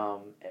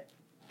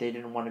they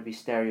didn't want to be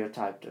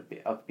stereotyped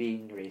of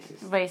being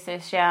racist.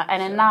 Racist, yeah.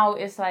 And then now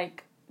it's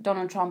like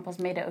Donald Trump has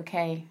made it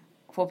okay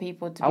for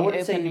people to be openly... I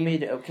wouldn't say he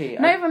made it okay.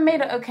 Not even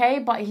made it okay,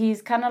 but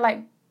he's kind of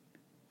like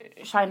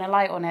shine a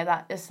light on it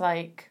that it's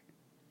like...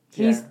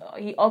 He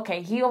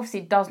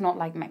obviously does not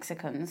like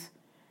Mexicans.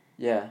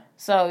 Yeah.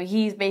 So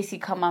he's basically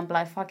come and be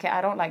like, fuck it, I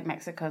don't like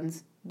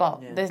Mexicans.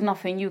 But there's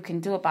nothing you can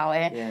do about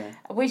it. Yeah.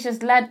 Which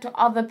has led to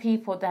other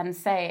people then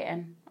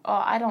saying,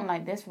 oh, I don't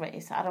like this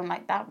race. I don't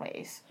like that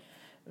race.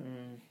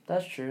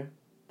 That's true.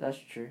 That's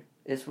true.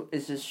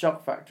 It's a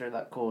shock factor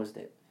that caused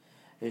it.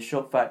 The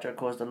shock factor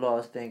caused a lot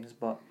of things.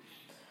 But,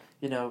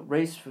 you know,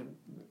 race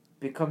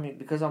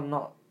because I'm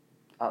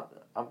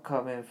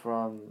coming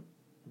from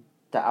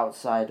the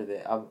outside of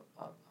it. I'm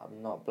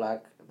not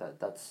black.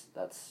 That's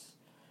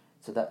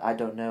so that I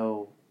don't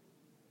know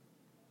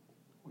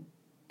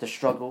the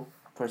struggle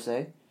per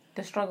se.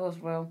 The struggle's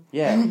real.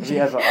 Yeah,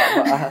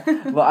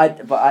 but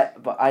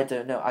I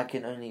don't know. I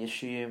can only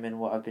assume in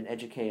what I've been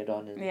educated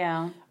on,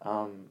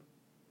 and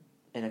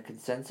in a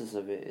consensus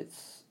of it,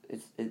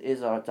 it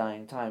is our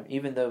dying time.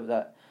 Even though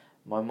that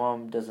my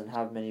mom doesn't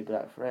have many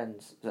black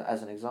friends,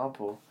 as an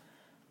example,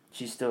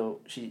 she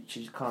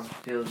can't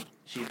feel.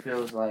 She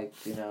feels like,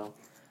 you know.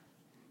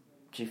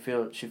 She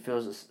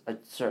feels a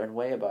certain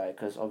way about it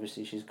because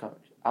obviously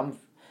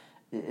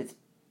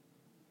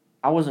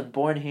I wasn't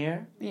born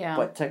here,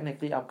 but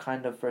technically I'm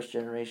kind of first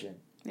generation.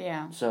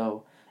 Yeah.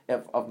 So,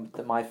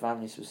 of my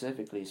family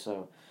specifically,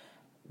 so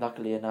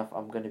luckily enough,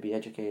 I'm going to be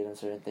educated on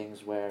certain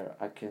things where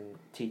I can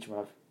teach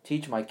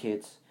my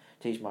kids,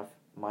 teach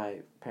my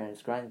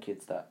parents'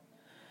 grandkids that,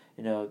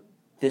 you know,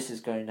 this is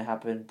going to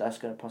happen, that's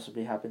going to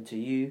possibly happen to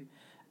you,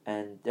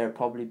 and there'll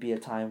probably be a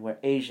time where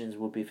Asians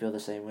will feel the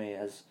same way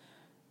as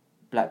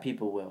black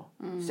people will,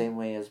 same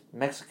way as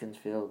Mexicans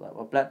feel, like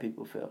what black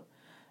people feel.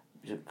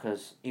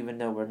 Because even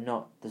though we're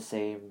not the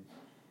same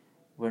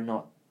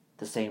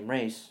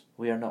race,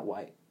 we are not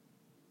white.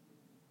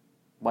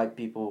 White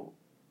people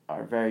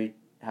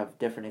have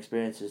different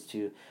experiences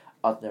to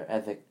other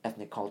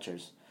ethnic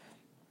cultures.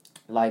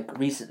 Like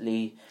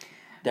recently,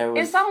 there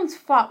was... It sounds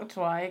fucked,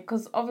 right?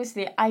 Because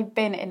obviously I've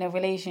been in a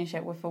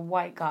relationship with a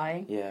white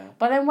guy. Yeah.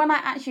 But then when I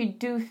actually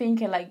do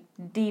think it, like,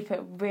 deep,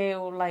 it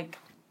real, like,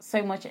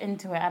 so much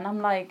into it, and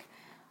I'm like,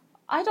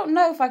 I don't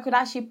know if I could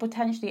actually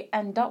potentially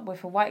end up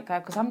with a white guy,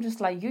 because I'm just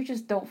like, you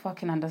just don't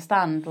fucking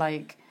understand.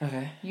 Like,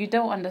 you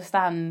don't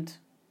understand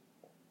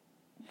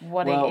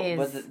what it is.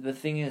 But the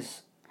thing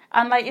is...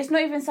 And, like, it's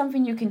not even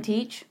something you can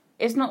teach.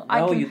 It's not...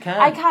 No, you can.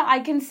 I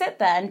can sit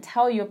there and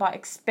tell you about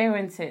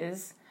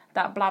experiences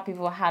that black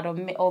people had,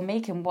 or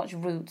make him watch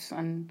Roots,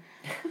 and...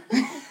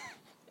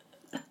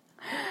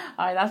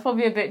 Alright, that's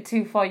probably a bit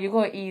too far. You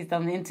gotta ease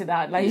them into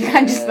that. Like, you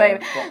can't just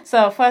like...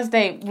 So, first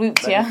date,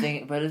 Roots,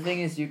 But the thing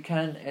is, you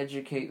can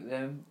educate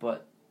them,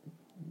 but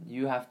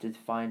you have to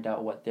find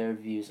out what their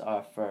views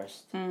are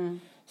first.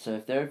 So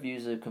if their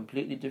views are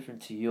completely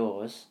different to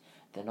yours,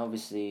 then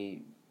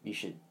obviously you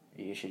should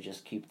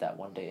just keep that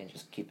one day and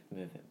just keep it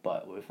moving.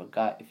 But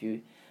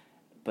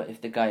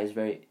if the guy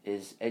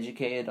is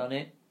educated on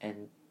it,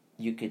 and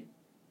you could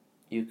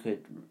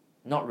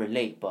not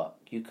relate, but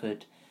you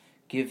could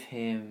give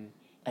him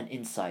an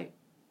insight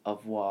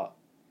of what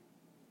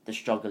the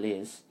struggle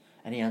is,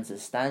 and he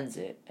understands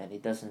it, and he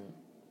doesn't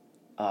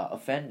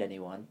offend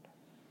anyone,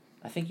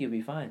 I think you'll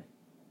be fine.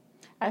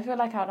 I feel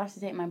like I would have to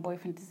take my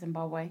boyfriend to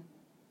Zimbabwe.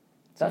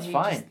 That's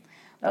fine.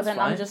 But then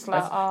I'm just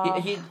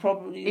like, he'd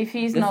probably... If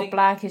he's not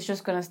black, he's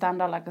just going to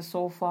stand out like a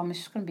sore thumb. It's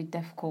just going to be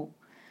difficult.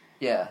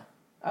 Yeah.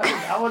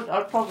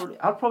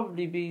 I'd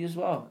probably be as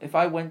well if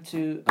I went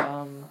to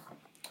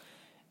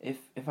if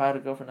I had a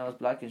girlfriend that was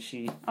black and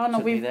she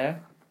took me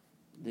there,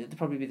 it'd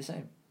probably be the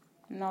same.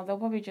 No, they'll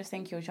probably just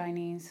think you're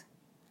Chinese.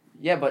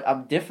 Yeah, but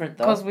I'm different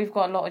though. Because we've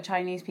got a lot of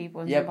Chinese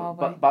people in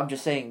Zimbabwe. But I'm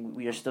just saying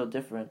we are still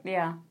different.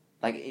 Yeah.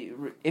 Like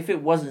if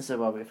it wasn't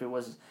Zimbabwe, if it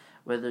was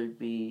whether it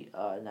be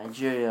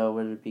Nigeria,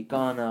 whether it be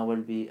Ghana,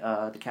 whether it be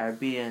the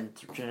Caribbean,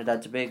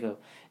 Trinidad, Tobago,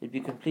 it'd be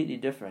completely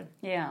different.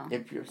 Yeah.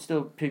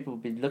 Still people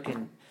would be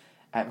looking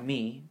at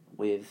me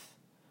with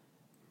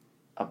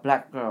a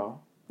black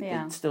girl.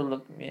 Yeah. They'd still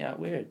look me at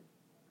weird.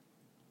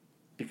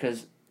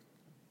 Because,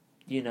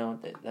 you know,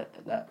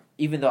 that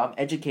even though I'm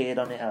educated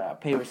on it, I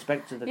pay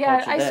respect to the culture.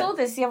 Yeah, I saw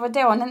this the other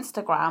day on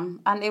Instagram,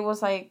 and it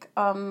was like,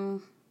 have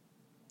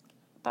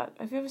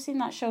you ever seen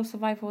that show,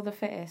 Survival of the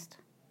Fittest?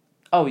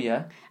 Oh,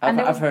 yeah.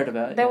 I've heard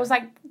about it. There was,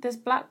 like, this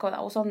black girl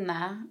that was on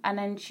there, and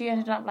then she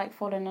ended up, like,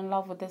 falling in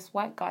love with this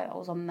white guy that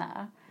was on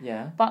there.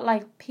 Yeah. But,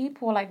 like,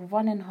 people were, like,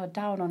 running her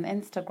down on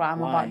Instagram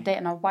about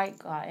dating a white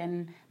guy,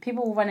 and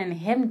people were running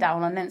him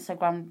down on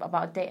Instagram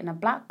about dating a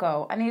black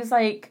girl. And he was,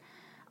 like,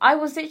 I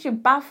was literally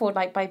baffled,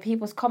 like, by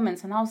people's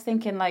comments, and I was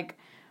thinking, like,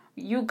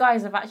 you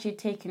guys have actually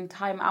taken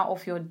time out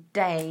of your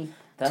day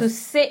to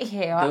sit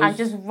here and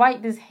just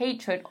write this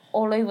hatred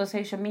all over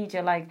social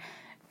media, like...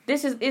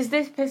 Is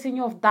this pissing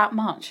you off that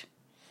much?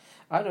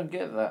 I don't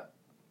get that.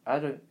 I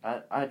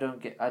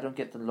don't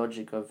get the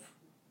logic of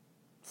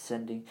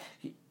sending.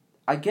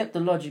 I get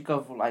the logic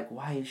of like,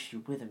 why is she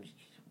with him?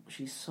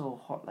 She's so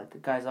hot. Like the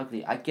guy's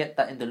ugly. I get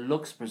that in the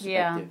looks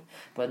perspective,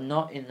 but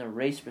not in the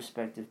race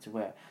perspective. To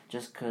where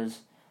just cause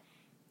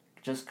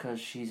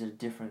she's a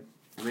different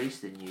race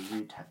than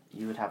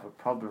you would have a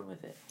problem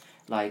with it.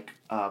 Like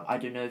I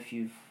don't know if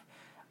you've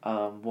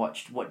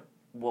watched What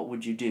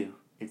Would You Do?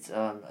 It's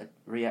a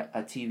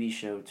TV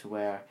show to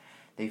where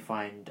they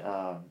find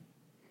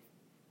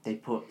they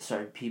put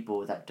certain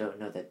people that don't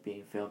know that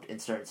being filmed in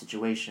certain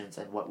situations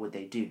and what would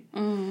they do.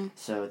 Mm-hmm.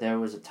 So there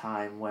was a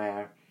time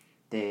where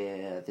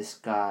they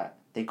got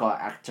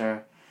an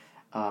actor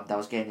that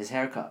was getting his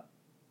haircut,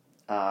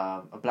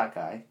 a black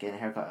guy getting a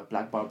haircut at a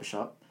black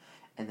barbershop,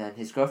 and then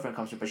his girlfriend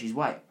comes to him, but she's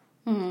white.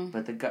 Mm-hmm.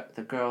 But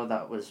the girl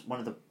that was one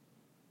of the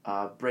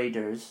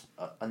braiders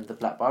in the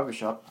black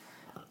barbershop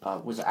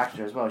was an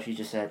actor as well. She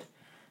just said,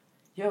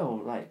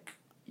 "Yo, like,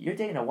 you're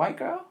dating a white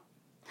girl?"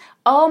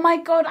 Oh my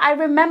god, I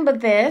remember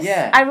this.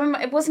 Yeah. I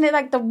remember. Wasn't it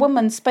like the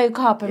woman spoke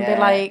up and be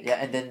like...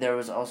 Yeah, and then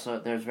there's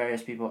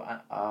various people,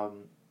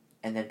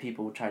 and then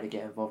people would try to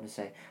get involved and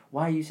say,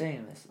 "Why are you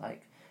saying this?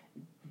 Like,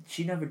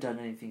 she never done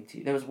anything to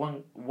you." There was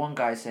one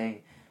guy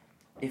saying,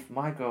 "If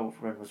my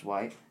girlfriend was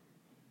white,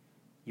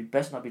 you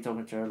best not be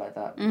talking to her like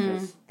that,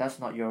 because that's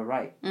not your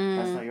right.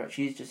 That's not your...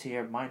 She's just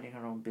here minding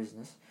her own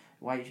business.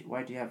 Why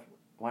do you have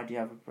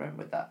a problem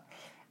with that?"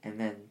 And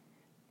then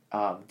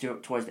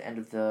towards the end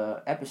of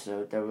the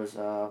episode, there was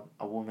a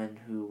woman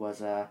who was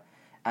a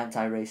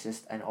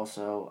anti-racist and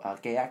also a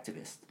gay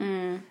activist,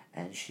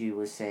 and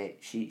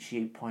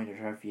she pointed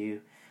her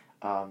view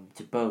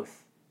to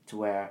both, to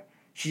where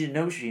she didn't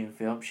know she was being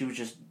filmed. She was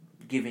just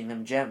giving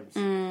them gems,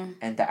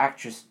 and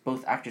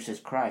both actresses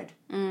cried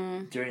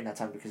during that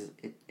time because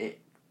it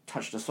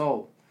touched the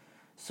soul.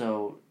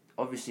 So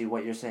obviously,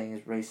 what you're saying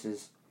is race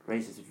is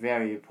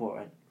very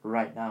important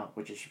right now,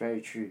 which is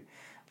very true.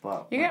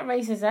 But you get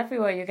racism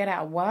everywhere. You get it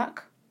at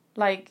work.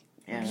 Like,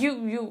 yeah.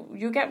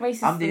 you get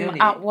racism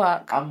at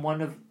work. I'm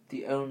one of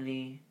the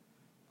only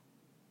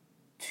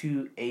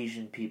 2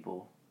 Asian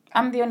people.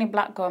 I'm the only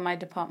black girl in my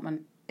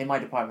department. In my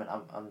department,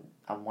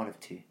 I'm one of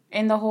 2.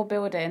 In the whole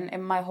building,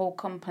 in my whole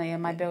company,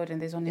 in my building,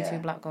 there's only 2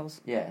 black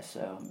girls. Yeah,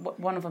 so...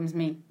 One of them's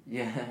me.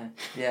 Yeah,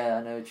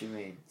 I know what you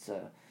mean.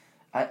 So,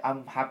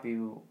 I'm happy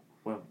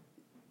when...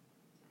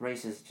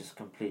 Race is just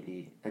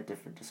completely a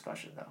different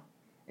discussion, though.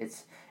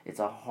 It's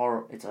a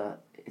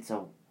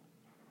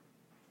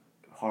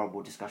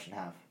horrible discussion to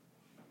have.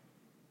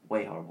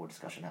 Way horrible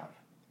discussion to have.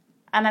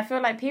 And I feel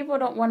like people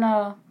don't want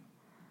to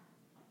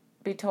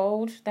be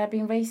told they're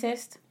being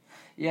racist.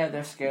 Yeah,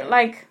 they're scared.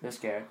 They're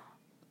scared.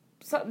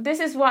 So this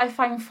is what I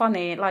find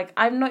funny. Like,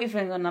 I'm not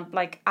even gonna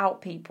like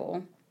out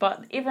people,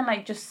 but even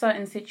like just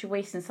certain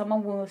situations,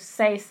 someone will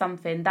say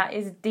something that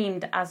is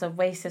deemed as a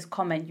racist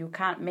comment. You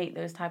can't make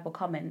those type of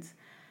comments.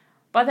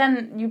 But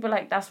then you'd be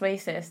like, that's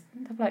racist.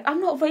 They'll be like,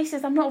 I'm not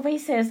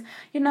racist.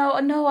 You know,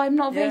 no, I'm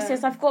not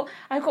racist. I've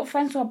got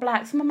friends who are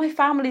black. Some of my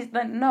family's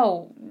like,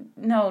 no.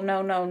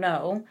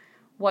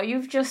 What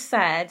you've just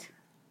said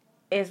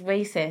is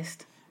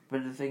racist.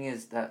 But the thing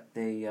is that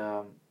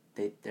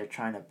they're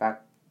trying to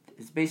back.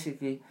 It's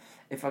basically,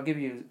 if I give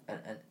you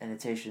an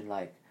annotation,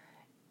 like,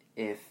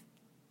 if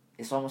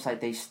it's almost like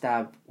they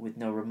stab with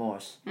no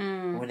remorse.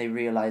 When they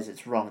realize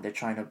it's wrong, they're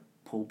trying to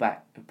pull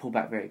back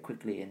very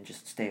quickly and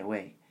just stay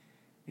away.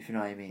 If you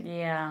know what I mean.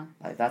 Yeah.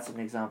 Like, that's an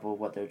example of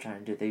what they're trying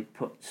to do. They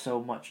put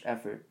so much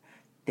effort.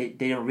 They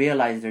don't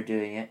realize they're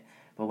doing it,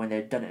 but when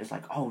they've done it, it's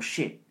like, oh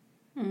shit.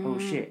 Oh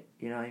shit.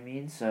 You know what I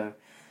mean? So,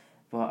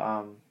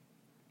 but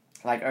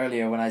like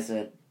earlier when I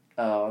said,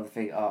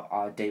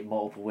 I date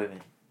multiple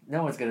women.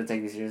 no one's gonna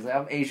take me seriously.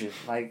 I'm Asian.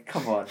 Like,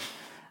 come on.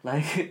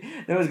 Like,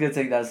 no one's gonna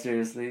take that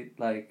seriously.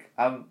 Like,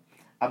 I'm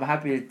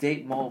happy to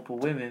date multiple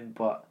women,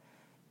 but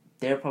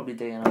they're probably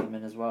dating other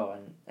men as well,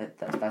 and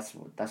that's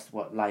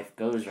what life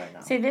goes right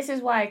now. See, this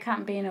is why I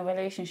can't be in a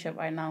relationship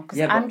right now, because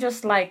Yeah, I'm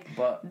just like,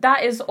 but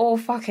that is all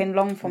fucking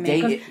long for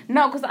me. Date-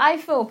 Because I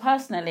feel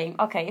personally,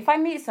 okay, if I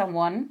meet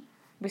someone,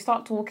 we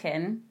start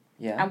talking,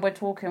 yeah, and we're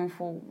talking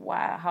for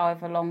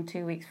however long,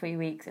 2 weeks, 3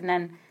 weeks, and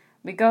then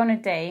we go on a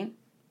date.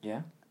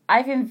 yeah.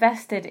 I've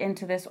invested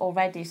into this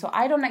already, so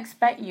I don't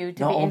expect you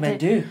to Not be. all men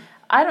do.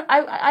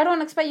 I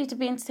don't expect you to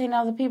be entertaining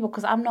other people,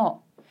 because I'm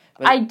not.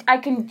 But- I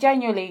can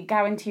genuinely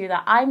guarantee you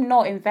that I'm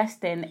not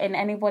investing in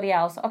anybody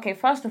else. Okay,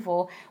 first of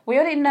all, we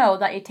already know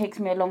that it takes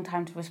me a long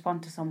time to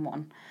respond to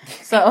someone.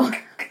 So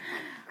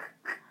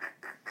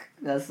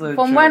That's so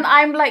from true. when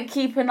I'm like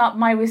keeping up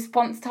my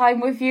response time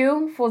with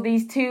you for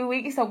these 2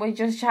 weeks that we're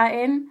just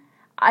chatting,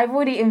 I've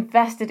already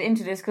invested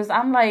into this, because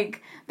I'm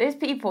like, there's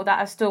people that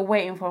are still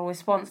waiting for a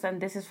response,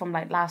 and this is from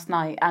like last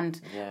night,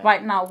 and Yeah.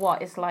 right now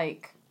it's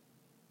like,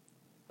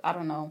 I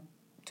don't know,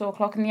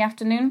 2:00 in the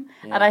afternoon,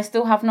 Yeah. and I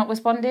still have not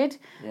responded.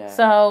 Yeah.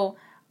 So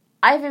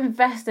I've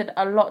invested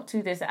a lot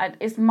to this, and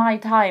it's my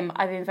time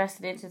I've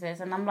invested into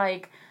this, and I'm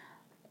like,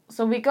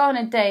 so we go on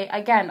a date,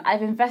 again,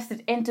 I've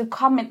invested into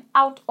coming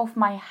out of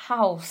my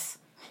house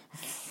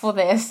for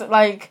this.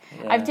 Like,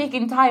 Yeah. I've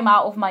taken time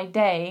out of my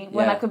day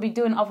when I Yeah. could be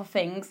doing other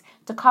things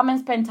to come and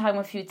spend time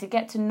with you, to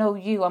get to know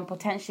you, and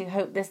potentially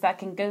hope that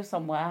can go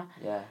somewhere.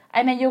 Yeah.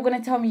 And then you're going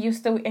to tell me you're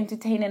still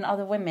entertaining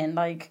other women.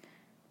 Like,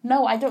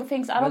 no, I don't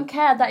think so. I don't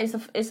care that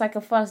it's like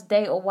a first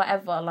date or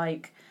whatever.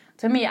 Like,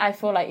 to me, I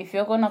feel like if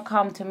you're going to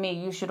come to me,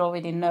 you should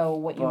already know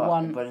what you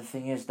want. But the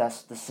thing is,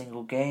 that's the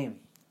single game.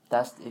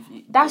 That's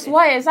That's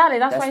why I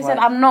said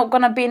why- I'm not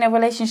gonna be in a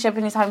relationship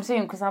anytime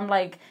soon, because I'm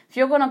like, if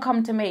you're gonna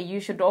come to me, you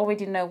should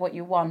already know what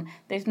you want.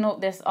 There's not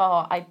this,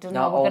 I don't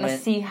know, we're gonna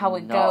see how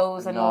it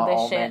goes and all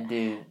this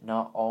shit.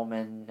 Not all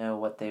men know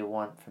what they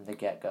want from the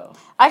get-go.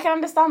 I can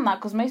understand that,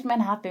 because most men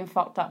have been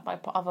fucked up by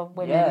other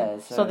women, Yeah,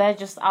 so they're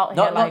just out here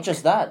Not like,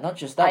 just that.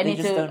 I They need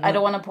just to. don't I know.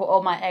 don't want to put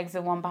all my eggs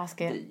in one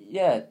basket.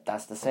 Yeah,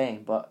 that's the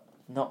saying. But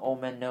not all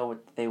men know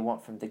what they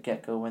want from the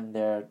get-go when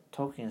they're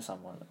talking to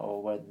someone,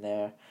 or when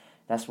they're.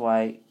 That's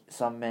why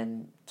some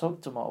men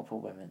talk to multiple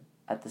women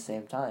at the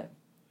same time.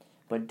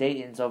 But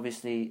dating's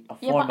obviously a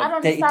Yeah, form but I don't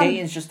of understand.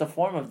 dating's just a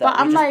form of that. But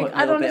We I'm just like, put a I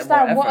little don't bit more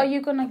understand. What effort. are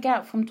you gonna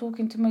get from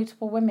talking to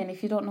multiple women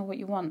if you don't know what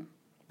you want?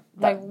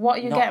 Like, That- what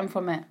are you not- getting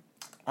from it?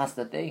 That's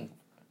the thing.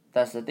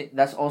 That's the thing.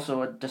 That's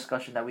also a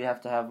discussion that we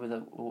have to have with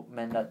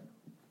men that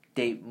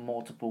date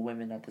multiple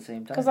women at the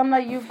same time. Because I'm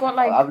like, you've got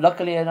like. I'm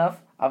luckily enough.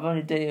 I'm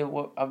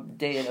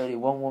dating only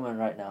one woman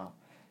right now.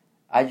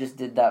 I just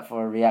did that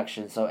for a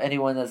reaction. So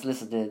anyone that's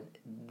listening,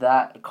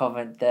 that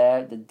comment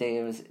there,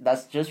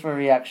 that's just for a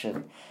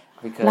reaction,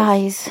 because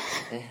Lies.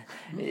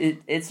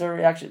 it's a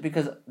reaction,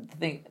 because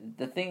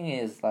the thing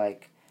is,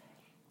 like,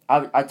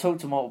 I talk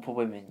to multiple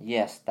women.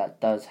 Yes, that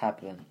does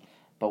happen.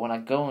 But when I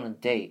go on a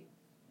date,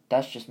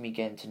 that's just me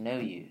getting to know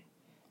you.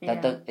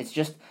 It's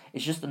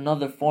just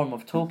another form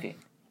of talking.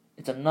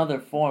 It's another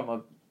form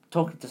of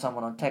talking to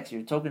someone on text.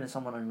 You're talking to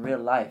someone in real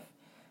life.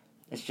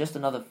 It's just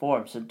another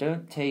form. So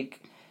don't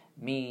take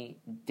me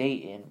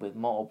dating with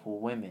multiple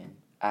women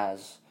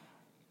as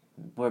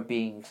we're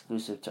being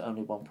exclusive to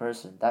only one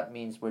person. That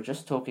means we're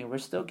just talking. We're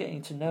still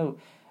getting to know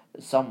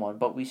someone,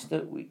 but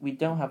we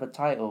don't have a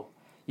title.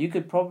 You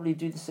could probably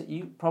do this.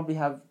 You probably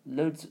have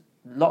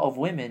lot of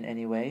women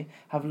anyway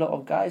have a lot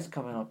of guys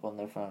coming up on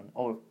their phone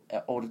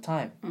all the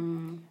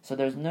time. So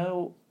there's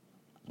no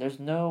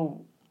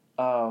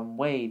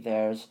way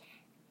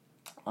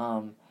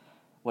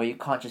where you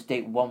can't just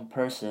date one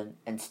person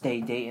and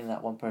stay dating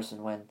that one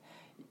person when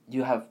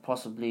you have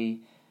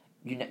possibly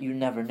you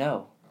never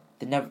know.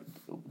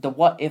 The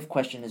what if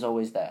question is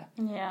always there.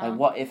 Yeah. Like,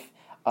 what if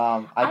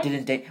I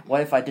didn't date?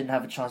 What if I didn't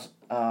have a chance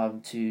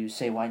to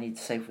say what I need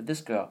to say for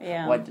this girl?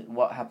 Yeah.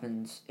 What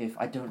happens if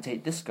I don't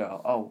date this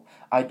girl? Oh,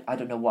 I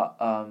don't know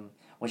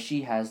what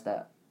she has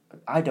that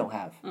I don't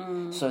have.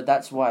 So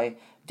that's why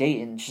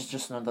dating is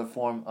just another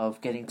form of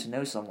getting to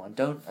know someone.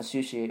 Don't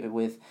associate it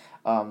with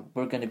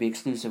we're going to be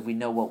exclusive. We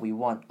know what we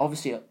want.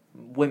 Obviously,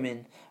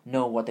 women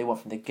know what they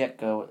want from the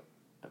get-go,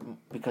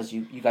 because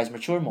you guys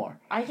mature more.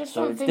 I just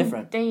So don't it's think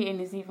different. dating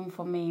is even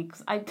for me,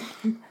 because I.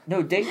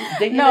 No,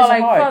 dating No, is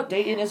like, hard.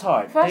 Dating is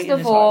hard. First Dating of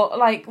is all,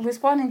 like,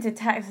 responding to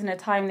text in a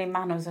timely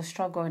manner is a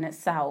struggle in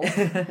itself.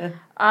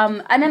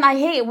 And then I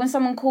hate it when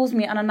someone calls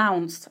me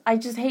unannounced. I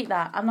just hate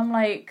that, and I'm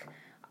like,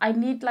 I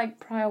need like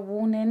prior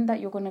warning that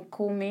you're gonna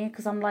call me,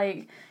 because I'm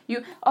like,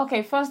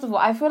 okay, first of all,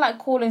 I feel like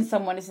calling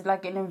someone is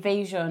like an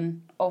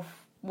invasion of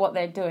what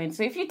they're doing.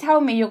 So if you tell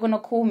me you're gonna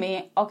call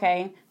me,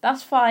 okay,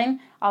 that's fine.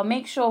 I'll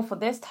make sure for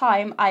this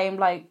time I am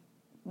like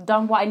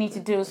done what I need to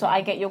do so I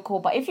get your call.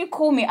 But if you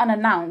call me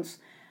unannounced,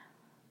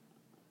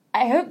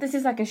 I hope this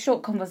is like a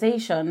short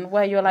conversation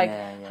where you're like,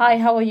 hi,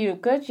 how are you?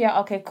 Good? Yeah,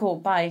 okay, cool,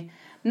 bye.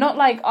 Not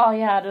like, oh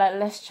yeah,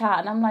 let's chat.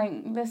 And I'm like,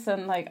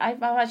 listen, like,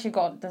 I've actually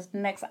got this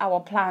next hour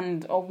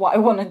planned of what I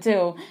want to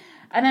do.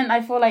 And then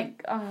I feel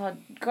like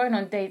going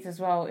on dates as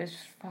well is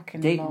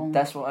fucking long.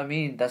 That's what I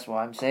mean. That's what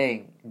I'm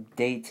saying.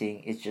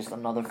 Dating is just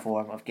another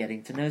form of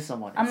getting to know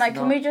someone. I'm It's like,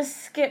 not, can we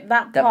just skip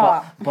that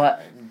part?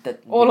 But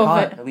All we of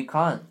can't. it. We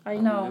can't. I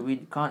know. We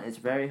can't. It's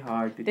very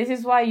hard. This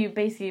is why you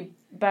basically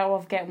better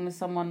off getting with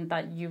someone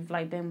that you've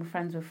like been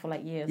friends with for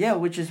like years. Yeah,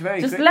 which is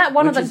very just great. let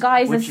one of the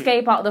guys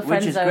escape out the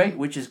friend zone.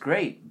 Which is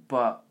great,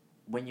 but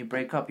when you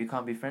break up, you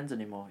can't be friends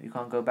anymore. You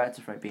can't go back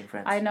to being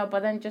friends. I know,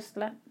 but then just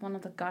let one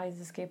of the guys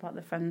escape out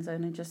the friend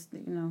zone and just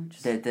men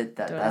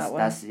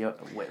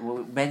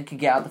can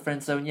get out the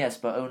friend zone, yes,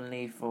 but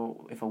only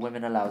if a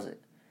woman allows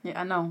it. Yeah,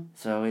 I know.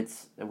 So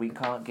we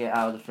can't get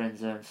out of the friend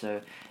zone.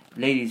 So,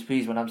 ladies,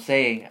 please, when I'm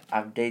saying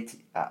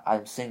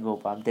I'm single,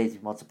 but I'm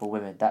dating multiple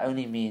women, that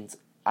only means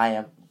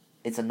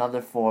it's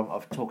another form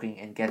of talking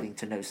and getting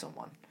to know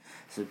someone.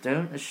 So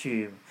don't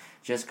assume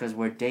just because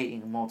we're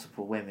dating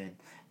multiple women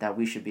that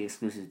we should be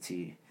exclusive to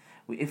you.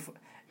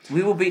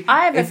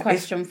 I have a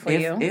question for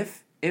you.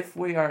 If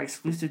we are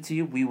exclusive to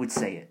you, we would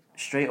say it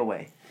straight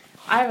away.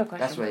 I have a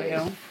question for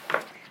you.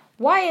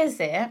 Why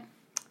is it?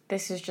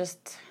 This is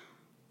just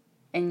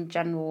in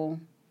general.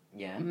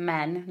 Yeah.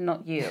 Men,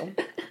 not you.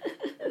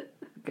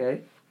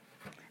 Okay.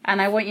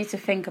 And I want you to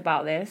think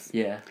about this.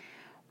 Yeah.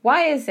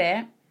 Why is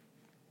it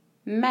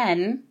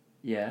men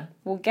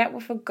will get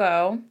with a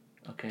girl,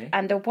 okay,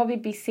 and they'll probably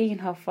be seeing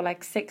her for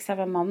like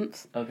 6-7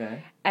 months,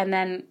 okay, and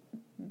then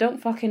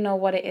don't fucking know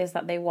what it is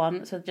that they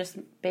want, so just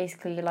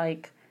basically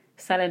like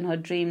selling her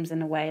dreams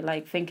in a way,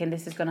 like thinking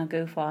this is gonna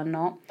go far or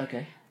not.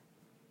 Okay.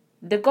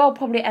 The girl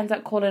probably ends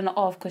up calling it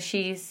off because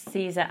she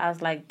sees it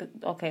as like,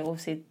 okay,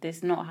 obviously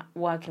this not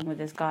working with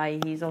this guy,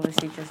 he's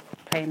obviously just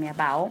playing me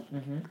about.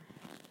 Mm-hmm.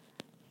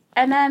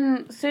 And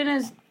then as soon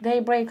as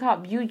they break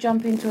up, you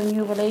jump into a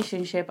new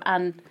relationship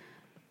and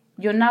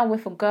you're now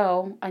with a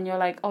girl and you're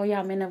like, oh yeah,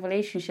 I'm in a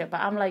relationship.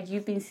 But I'm like,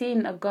 you've been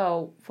seeing a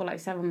girl for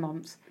like 7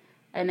 months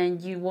and then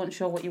you weren't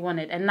sure what you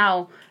wanted. And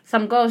now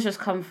some girls just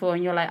come through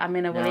and you're like, I'm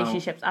in a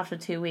relationship after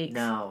 2 weeks.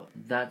 Now,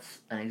 that's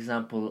an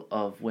example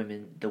of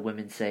the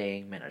women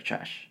saying men are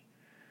trash.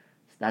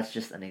 That's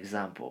just an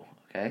example,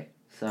 okay?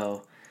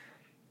 So,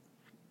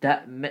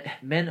 that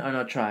men are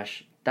not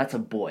trash, that's a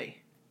boy.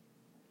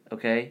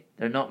 Okay?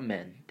 They're not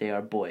men, they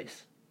are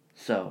boys.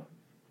 So,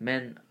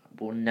 men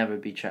will never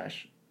be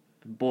trash.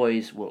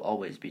 Boys will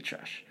always be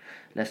trash.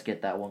 Let's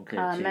get that one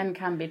clear too. Men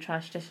can be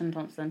trash, Jason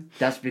Thompson.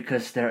 That's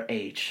because their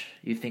age.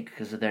 You think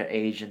because of their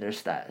age and their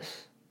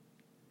status.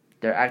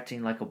 They're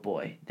acting like a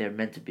boy. They're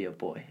meant to be a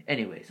boy.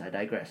 Anyways, I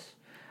digress.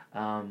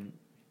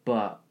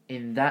 But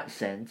in that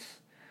sense,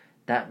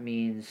 that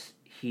means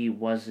he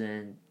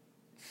wasn't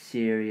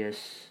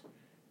serious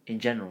in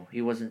general.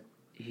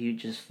 He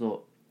just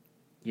thought,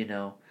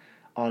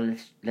 oh,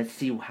 let's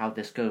see how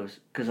this goes.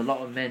 Because a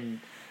lot of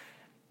men,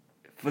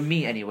 for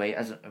me anyway,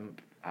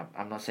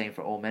 I'm not saying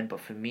for all men, but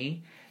for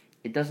me,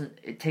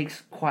 it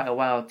takes quite a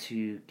while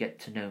to get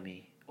to know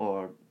me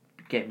or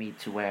get me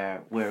to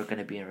where we're going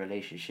to be in a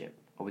relationship,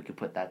 or we could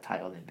put that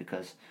title in,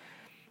 because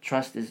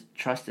trust is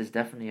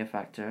definitely a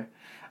factor.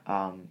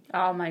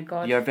 Oh my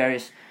god. Do you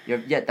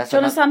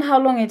understand how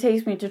long it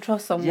takes me to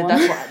trust someone?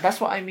 Yeah,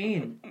 that's what I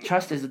mean.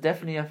 Trust is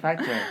definitely a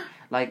factor.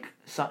 Like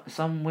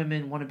some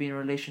women want to be in a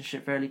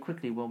relationship fairly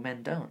quickly, while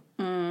men don't.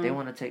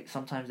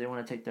 Sometimes they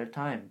want to take their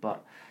time,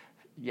 but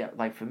yeah,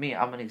 like for me,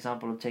 I'm an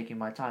example of taking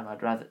my time.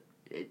 I'd rather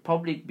it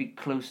probably be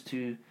close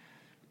to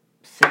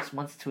 6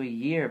 months to a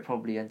year,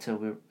 probably, until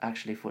we're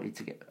actually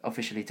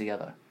officially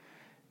together.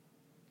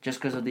 Just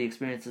because of the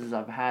experiences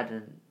I've had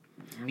and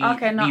me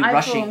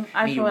rushing.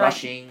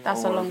 Like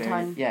that's a long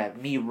time. Yeah,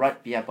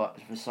 but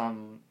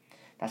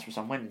that's for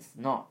some women it's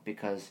not,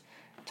 because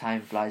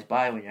time flies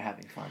by when you're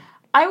having fun.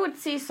 I would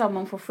see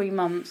someone for 3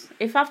 months.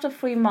 If after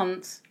 3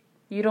 months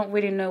you don't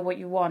really know what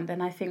you want,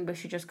 then I think we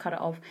should just cut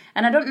it off.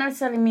 And I don't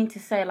necessarily mean to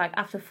say, like,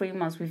 after 3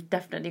 months, we've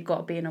definitely got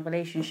to be in a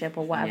relationship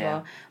or whatever.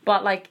 Yeah.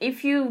 But, like,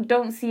 if you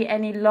don't see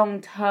any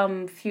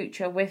long-term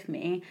future with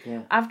me,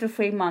 after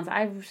 3 months,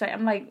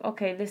 I'm like,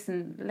 okay,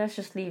 listen, let's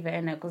just leave it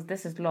in it, because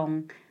this is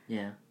long.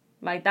 Yeah.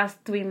 Like, that's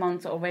 3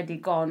 months already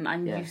gone,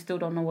 and you still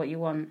don't know what you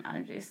want.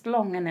 And it's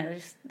long,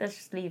 innit? Let's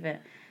just leave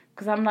it.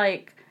 Because I'm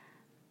like,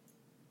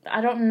 I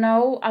don't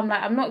know.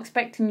 I'm not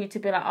expecting you to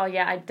be like, oh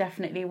yeah, I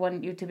definitely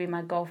want you to be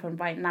my girlfriend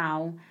right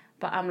now.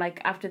 But I'm like,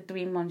 after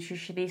 3 months, you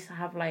should at least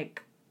have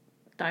like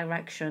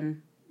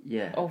direction.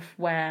 Yeah. Of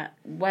where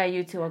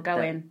you two are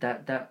going.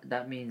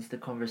 That means the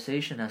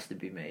conversation has to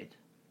be made.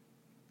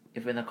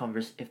 If that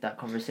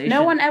conversation.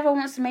 No one ever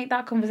wants to make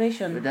that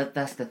conversation. But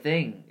that's the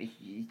thing.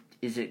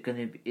 Is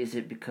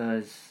it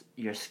because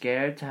you're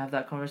scared to have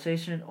that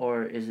conversation,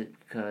 or is it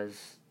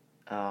because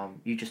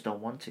you just don't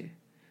want to?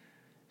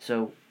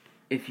 So,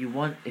 if you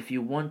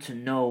want to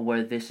know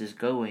where this is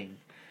going,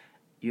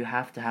 you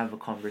have to have a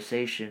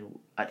conversation,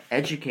 an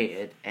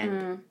educated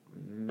and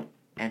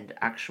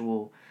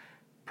actual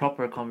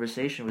proper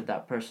conversation with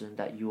that person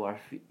that you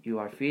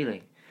are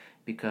feeling,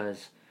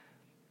 because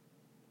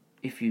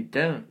if you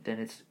don't,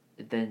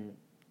 then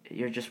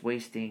you're just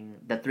wasting.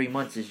 That 3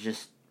 months is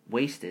just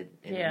wasted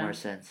in more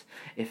sense.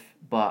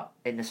 But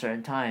in a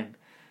certain time,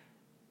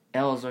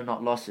 L's are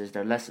not losses;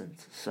 they're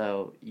lessons.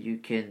 So you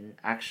can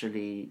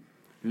actually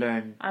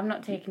learn. I'm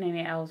not taking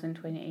any L's in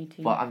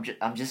 2018. But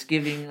I'm just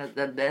giving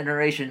the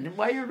narration.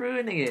 Why are you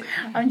ruining it?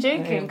 I'm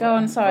joking. Go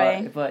on.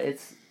 Sorry. But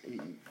it's,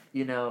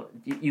 you know,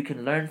 you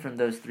can learn from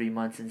those 3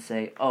 months and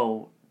say,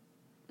 oh,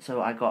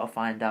 so I got to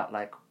find out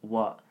like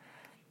what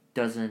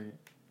doesn't.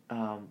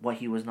 What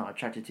he was not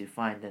attracted to,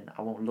 fine, then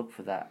I won't look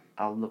for that.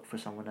 I'll look for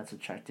someone that's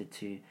attracted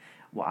to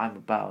what I'm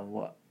about and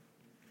what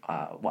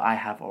I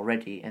have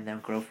already, and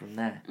then grow from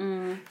there.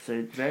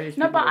 So various.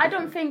 No, but I different.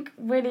 don't think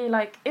really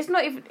like it's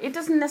not even. It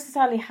doesn't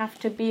necessarily have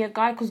to be a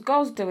guy, because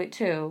girls do it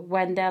too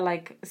when they're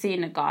like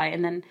seeing a guy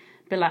and then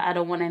be like, I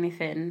don't want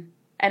anything,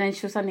 and then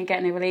she'll suddenly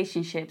get in a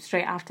relationship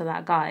straight after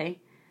that guy,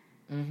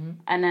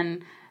 and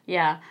then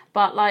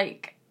but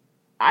like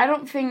I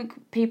don't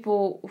think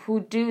people who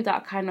do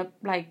that kind of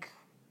like.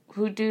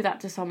 Who do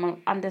that to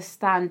someone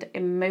understand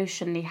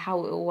emotionally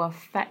how it will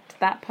affect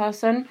that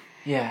person.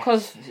 Yeah,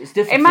 because it's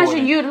different.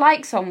 Imagine you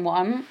like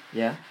someone.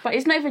 Yeah. But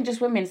it's not even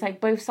just women. It's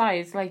like both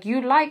sides. Like you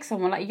like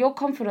someone, like your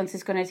confidence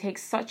is going to take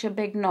such a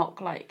big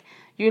knock. Like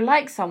you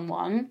like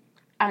someone,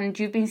 and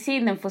you've been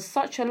seeing them for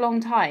such a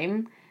long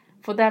time,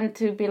 for them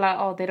to be like,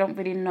 oh, they don't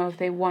really know if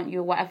they want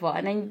you or whatever,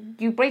 and then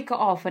you break it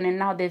off, and then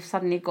now they've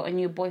suddenly got a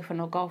new boyfriend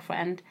or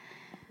girlfriend.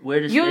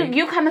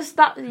 You kind of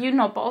stuck,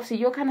 but obviously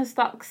you're kind of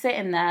stuck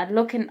sitting there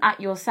looking at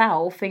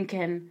yourself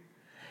thinking,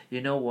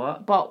 you know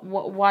what? But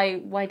why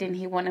didn't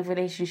he want a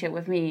relationship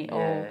with me?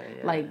 Or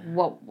like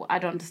what? I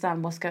don't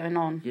understand what's going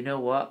on. You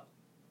know what?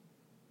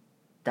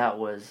 That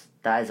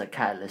is a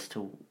catalyst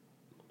to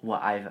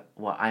what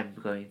I'm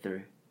going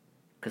through,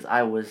 because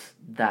I was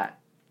the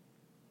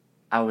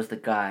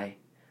guy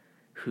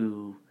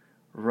who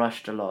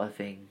rushed a lot of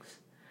things,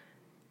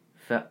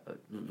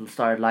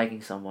 started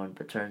liking someone,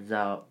 but turns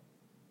out.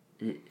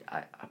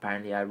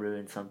 Apparently I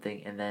ruined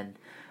something, and then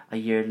a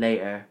year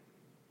later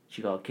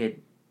she got a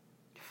kid.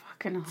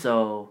 Fucking hell.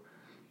 So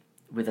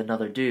with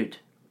another dude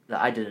that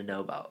I didn't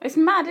know about. It's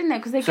mad, isn't it?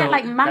 Because they get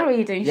like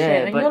married and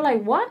shit, and you're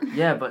like, what?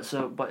 Yeah, but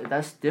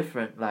that's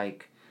different.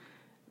 Like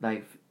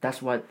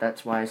that's why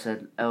I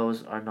said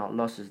L's are not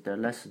losses; they're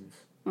lessons.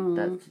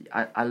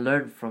 I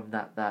learned from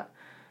that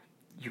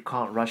you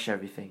can't rush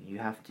everything. You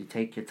have to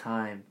take your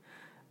time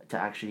to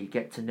actually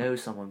get to know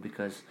someone,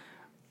 because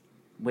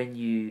when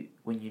you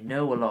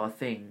know a lot of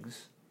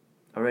things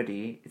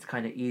already, it's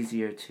kind of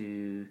easier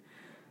to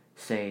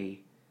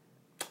say,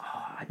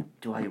 oh, I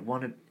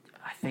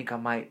think I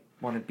might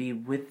want to be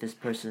with this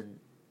person,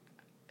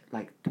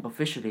 like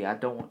officially. I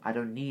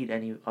don't need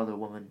any other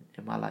woman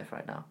in my life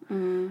right now.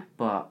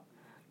 But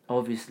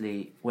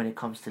obviously when it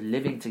comes to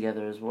living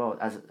together as well,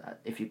 as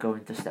if you go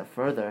into a step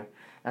further,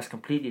 that's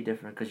completely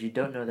different, because you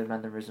don't know their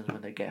mannerisms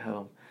when they get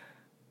home,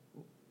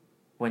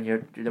 when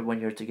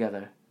you're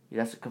together.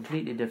 That's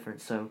completely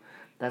different. So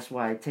that's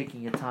why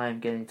taking your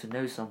time getting to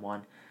know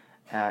someone,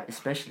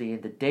 especially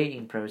in the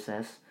dating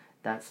process,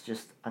 that's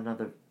just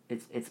another.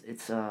 It's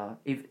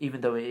even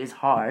though it is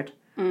hard,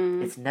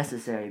 it's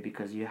necessary,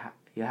 because you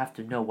have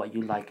to know what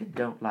you like and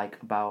don't like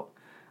about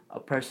a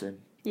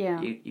person.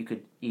 Yeah. You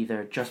could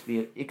either just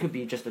be. It could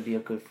be just to be a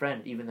good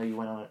friend, even though you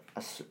went on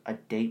a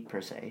date per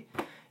se.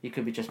 You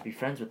could just be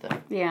friends with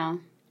them. Yeah.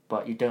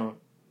 But you don't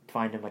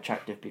find them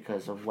attractive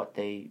because of what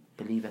they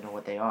believe in or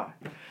what they are.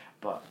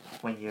 But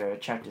when you're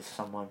attracted to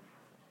someone,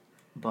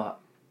 but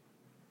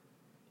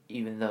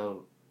even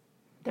though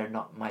they're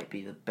not might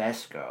be the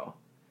best girl,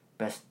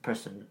 best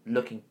good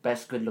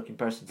looking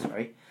person,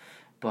 sorry,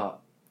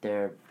 but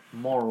their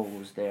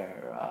morals,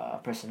 their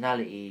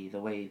personality, the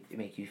way they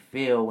make you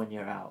feel when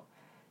you're out,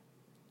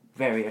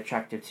 very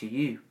attractive to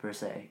you per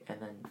se,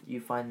 and then you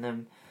find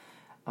them,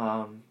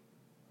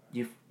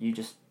 you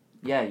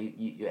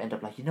end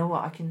up like, you know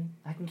what, I can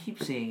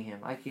keep seeing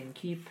him, I can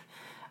keep,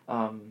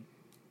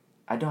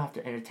 I don't have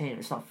to entertain him.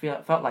 It's not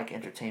felt like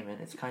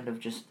entertainment. It's kind of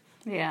just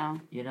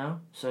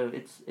so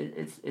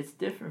it's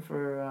different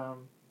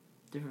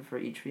for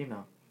each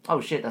female. Oh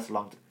shit, that's a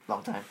long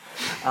time.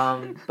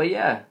 But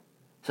yeah,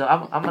 so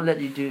I'm gonna let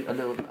you do a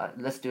little.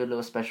 Let's do a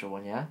little special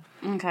one, yeah.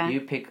 Okay.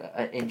 You pick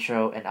an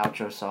intro and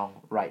outro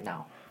song right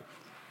now.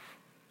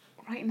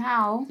 Right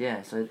now.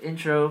 Yeah. So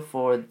intro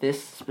for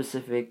this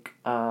specific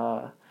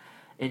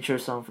intro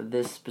song for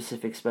this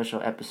specific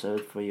special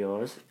episode for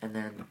yours, and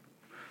then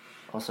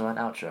also an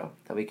outro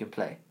that we can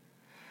play.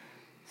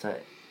 So,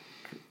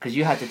 because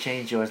you had to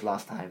change yours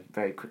last time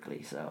very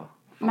quickly, so.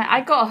 Man, I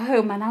got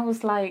home and I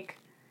was like,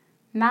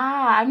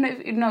 nah, I'm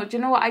not. No, do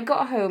you know what? I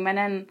got home and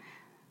then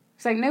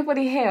it's like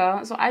nobody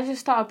here, so I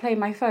just started playing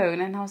my phone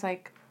and I was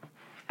like,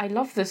 I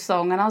love this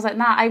song, and I was like,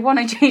 nah, I want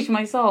to change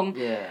my song.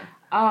 Yeah.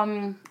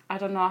 I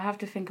don't know. I have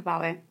to think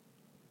about it.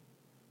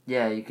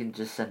 Yeah, you can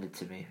just send it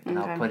to me and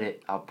Okay.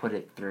 I'll put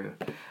it through.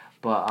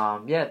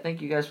 But yeah,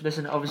 thank you guys for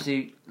listening.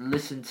 Obviously,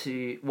 listen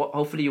to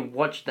hopefully you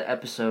watch the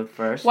episode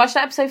first. Watch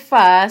the episode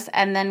first,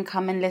 and then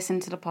come and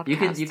listen to the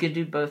podcast. You can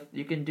do both.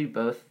 You can do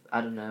both.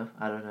 I don't know.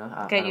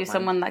 Get you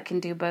someone that can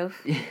do both.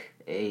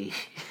 Hey,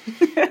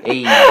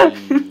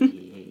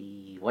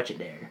 watch it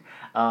there.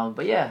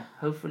 But yeah,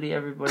 hopefully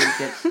everybody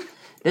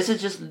This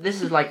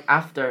is like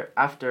after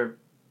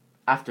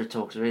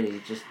talks,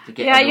 really, just to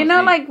get. Yeah, you know,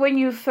 everyone's like when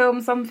you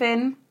film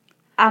something,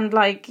 and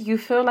like you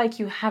feel like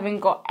you haven't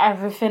got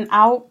everything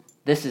out,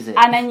 This is it.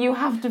 and then you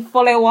have to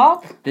follow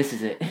up. This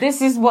is it.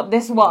 This is what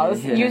this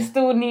was. Yeah. You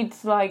still need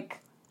to like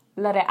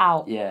let it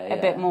out Yeah, a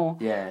bit more.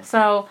 Yeah.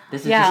 So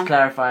This is yeah. just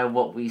clarifying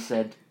what we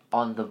said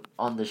on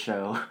the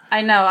show.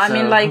 I know. I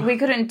mean, So- like, we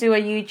couldn't do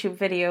a YouTube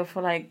video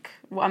for, like...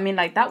 Well, I mean,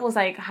 like, that was,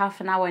 like, half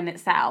an hour in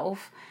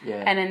itself.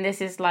 Yeah. And then this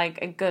is, like,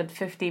 a good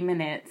 50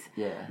 minutes.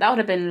 Yeah. That would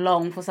have been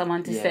long for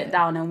someone to Yeah. sit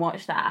down and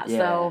watch that. Yeah.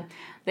 So,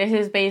 this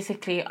is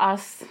basically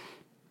us...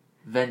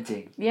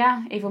 Venting.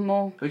 Yeah, even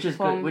more. Which is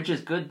from- good. Which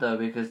is good, though,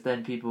 because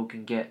then people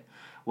can get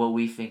what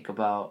we think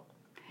about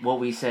what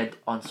we said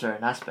on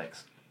certain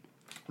aspects.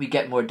 We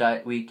get more...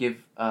 we give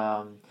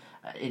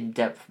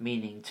in-depth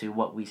meaning to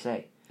what we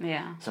say.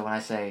 Yeah. So when I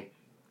say,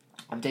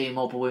 I'm dating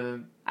multiple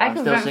women, I I'm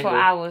could still rant single. for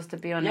hours, to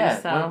be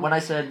honest. Yeah, So. when I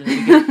said in the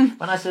beginning,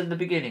 when I said in the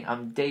beginning,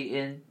 I'm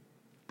dating,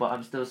 but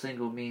I'm still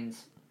single,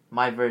 means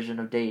my version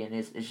of dating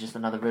is just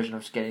another version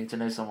of just getting to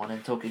know someone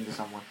and talking to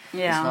someone.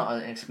 Yeah. It's not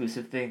an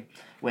exclusive thing.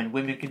 When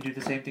women can do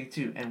the same thing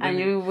too, and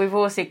women, We've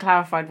also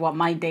clarified what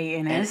my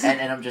dating is. and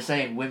I'm just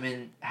saying,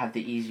 women have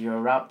the easier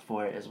route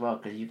for it as well,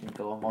 because you can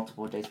go on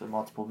multiple dates with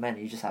multiple men.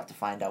 You just have to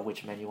find out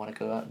which men you want to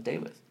go out and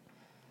date with.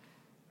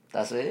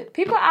 That's it.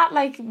 People act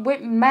like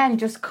men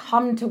just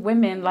come to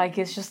women like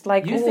it's just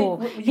like, You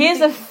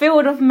here's a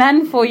field of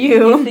men for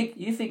You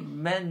you. think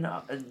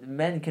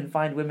men can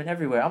find women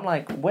everywhere? I'm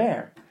like,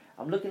 where?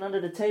 I'm looking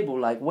under the table,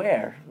 like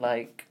where?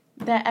 Like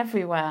They're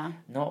everywhere.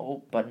 not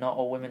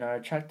all women are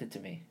attracted to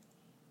me.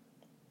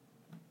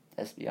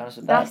 Let's be honest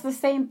with That's that. the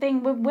same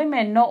thing with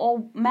women. Not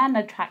all men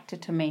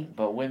attracted to me.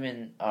 But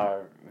women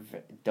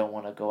don't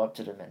want to go up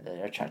to the men that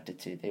they're attracted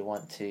to. They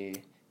want to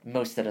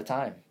most of the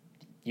time.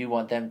 You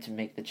want them to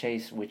make the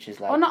chase, which is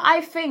like. Oh no,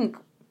 I think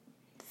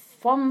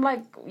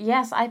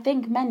I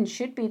think men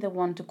should be the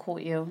one to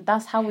court you.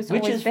 That's how it's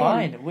which always is been.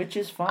 fine. Which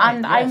is fine.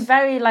 And yes. I'm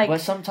very like.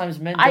 But sometimes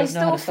men don't I know how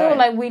still to start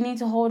feel it. like we need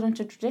to hold on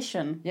to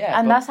tradition. Yeah,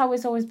 and but that's how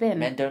it's always been.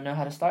 Men don't know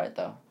how to start it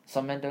though.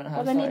 Some men don't know how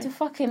Well, to they start need to it.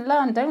 fucking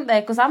learn, don't they?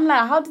 Because I'm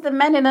like, how did the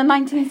men in the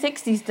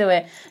 1960s do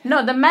it?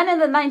 No, the men in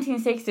the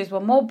 1960s were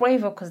more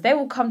braver because they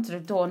will come to the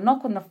door,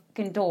 knock on the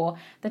fucking door.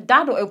 The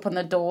dad will open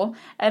the door,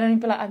 and then he'll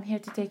be like, I'm here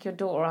to take your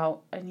daughter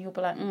out. And you'll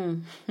be like,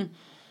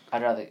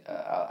 I'd rather.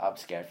 I'm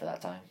scared for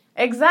that time.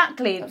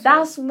 Exactly.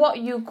 That's what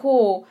you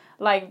call,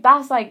 like,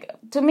 that's like,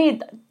 to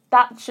me,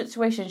 that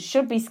situation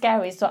should be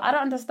scary. So I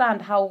don't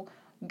understand how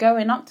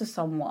going up to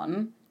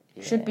someone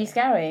should be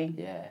scary.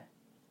 Yeah.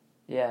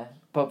 Yeah.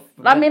 But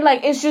I mean,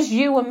 like, it's just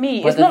you and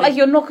me. But It's the not like thing-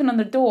 you're knocking on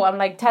the door. I'm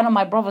like, 10 of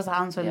my brothers are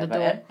answering the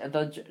door.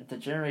 but the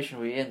generation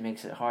we're in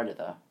makes it harder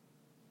though.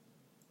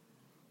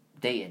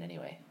 Dating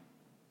anyway.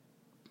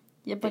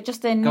 Yeah, but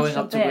just the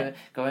initial bit.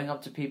 Going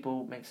up to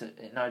people makes it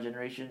in our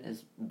generation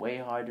is way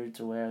harder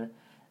to where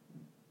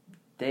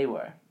they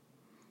were.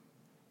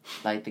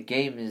 Like the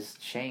game is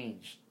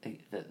changed.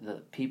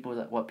 The people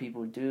what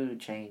people do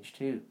change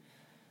too.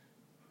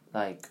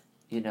 Like,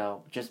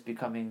 just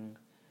becoming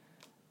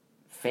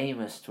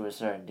famous to a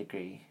certain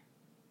degree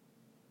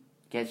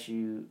gets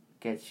you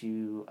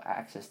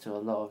access to a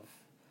lot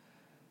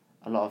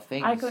of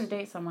things. I couldn't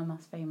date someone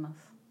that's famous.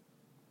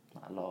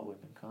 A lot of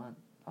women can't.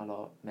 A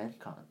lot of men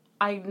can't.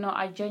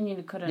 I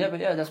genuinely couldn't. Yeah, but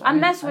that's what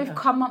Unless I mean. we've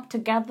come up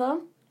together,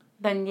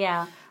 then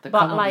yeah. The but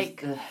come up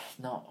like, is,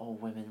 not all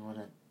women want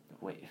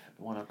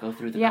to go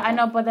through the. yeah, come I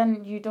know, up. but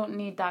then you don't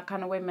need that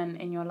kind of women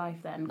in your life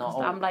then. Not 'Cause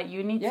all- I'm like,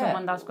 you need Yeah,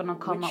 someone that's gonna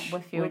come up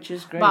with you. which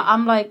is great. But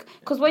I'm like,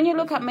 because when you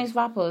look at most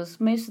rappers,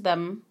 most of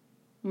them,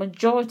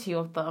 majority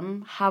of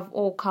them have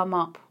all come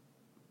up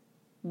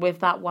with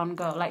that one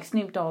girl, like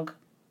Snoop Dogg.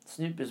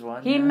 Snoop is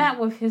one. He yeah. met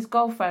with his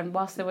girlfriend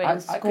whilst they were I in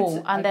could school,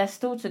 say- and they're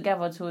still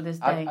together to this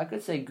day. I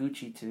could say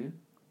Gucci too,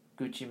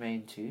 Gucci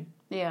Mane too,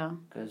 Yeah.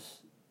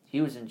 because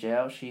he was in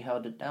jail. She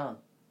held it down.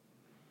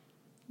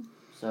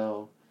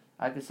 So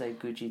I could say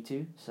Gucci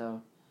too.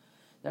 So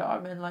there are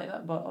men like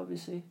that, but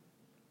obviously,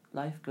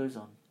 life goes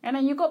on. And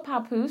then you got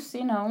Papoose,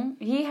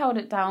 he held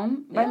it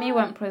down. Remy Yeah.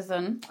 went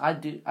prison. I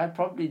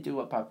probably do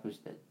what Papoose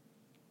did.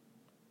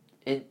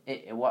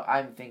 What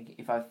I'm thinking,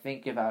 if I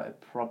think about it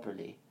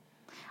properly.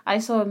 I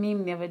saw a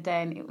meme the other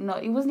day, and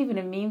it wasn't even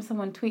a meme.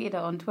 Someone tweeted it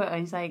on Twitter.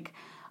 And it's like,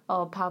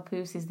 "Oh,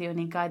 Papoose is the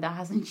only guy that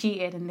hasn't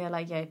cheated," and they're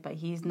like, "Yeah, but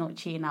he's not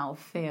cheating out of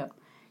fear."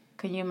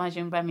 Can you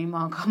imagine Remy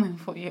Ma coming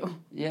for you?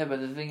 Yeah, but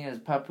the thing is,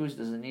 Papoose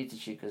doesn't need to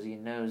cheat because he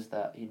knows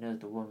the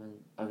woman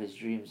of his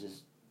dreams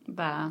is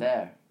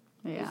there.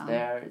 Yeah. It's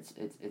there.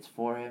 It's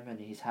for him, and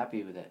he's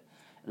happy with it.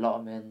 A lot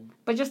of men.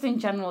 But just in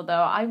general, though,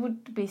 I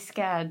would be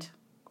scared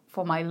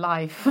for my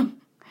life.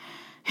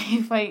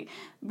 If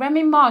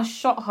Remy Ma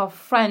shot her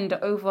friend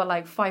over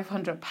like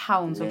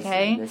 £500,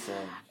 okay? Listen.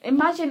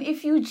 Imagine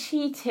if you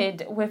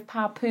cheated with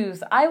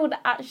Papoose. I would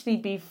actually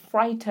be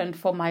frightened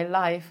for my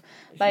life.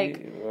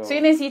 Like, as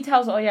soon as he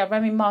tells, "Oh yeah,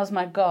 Remy Ma's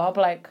my girl," I'll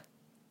be like,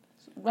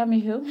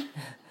 "Remy who?"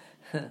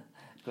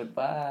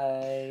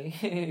 Goodbye.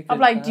 I'm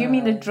like, "Do you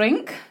mean the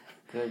drink?"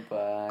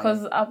 Goodbye.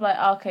 Because I'm like,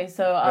 okay,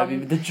 so Remy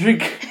with the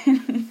drink.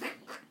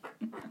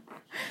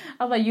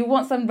 I was like, you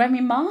want some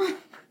Remy Ma?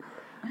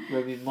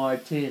 Remy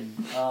Martin.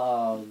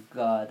 Oh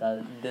God,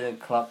 I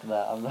didn't clock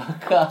that. I'm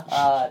like,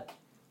 God.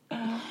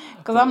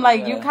 Because I'm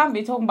like, you can't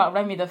be talking about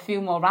Remy the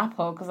female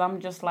rapper. Because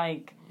I'm just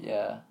like,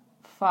 yeah.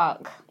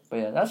 Fuck. But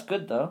yeah, that's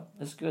good though.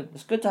 It's good.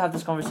 It's good to have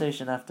this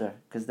conversation after,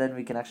 because then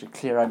we can actually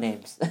clear our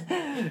names. But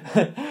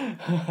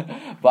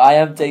I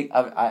am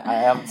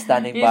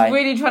standing by. He's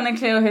really trying to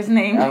clear his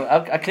name.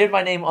 I cleared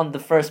my name on the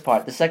first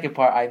part. The second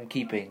part I'm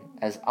keeping,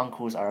 as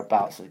uncles are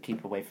about, so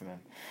keep away from him.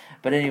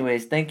 But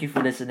anyways, thank you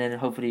for listening.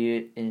 Hopefully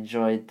you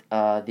enjoyed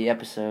the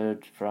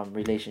episode from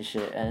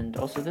Relationship and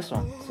also this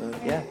one. So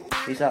yeah,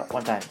 peace out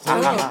one time. I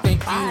don't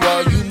think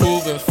you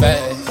moving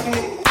fast,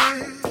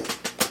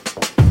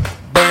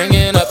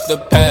 bringing up the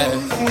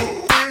past,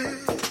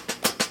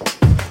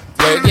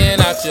 breaking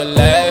out your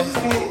laugh.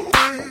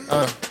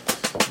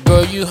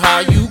 Girl, how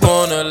you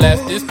gonna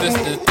last? This,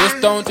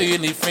 don't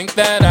really think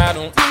that I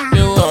don't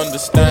you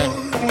understand.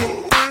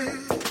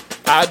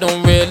 I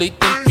don't really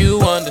think you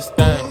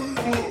understand.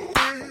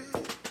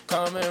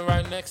 Coming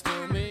right next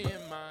to me.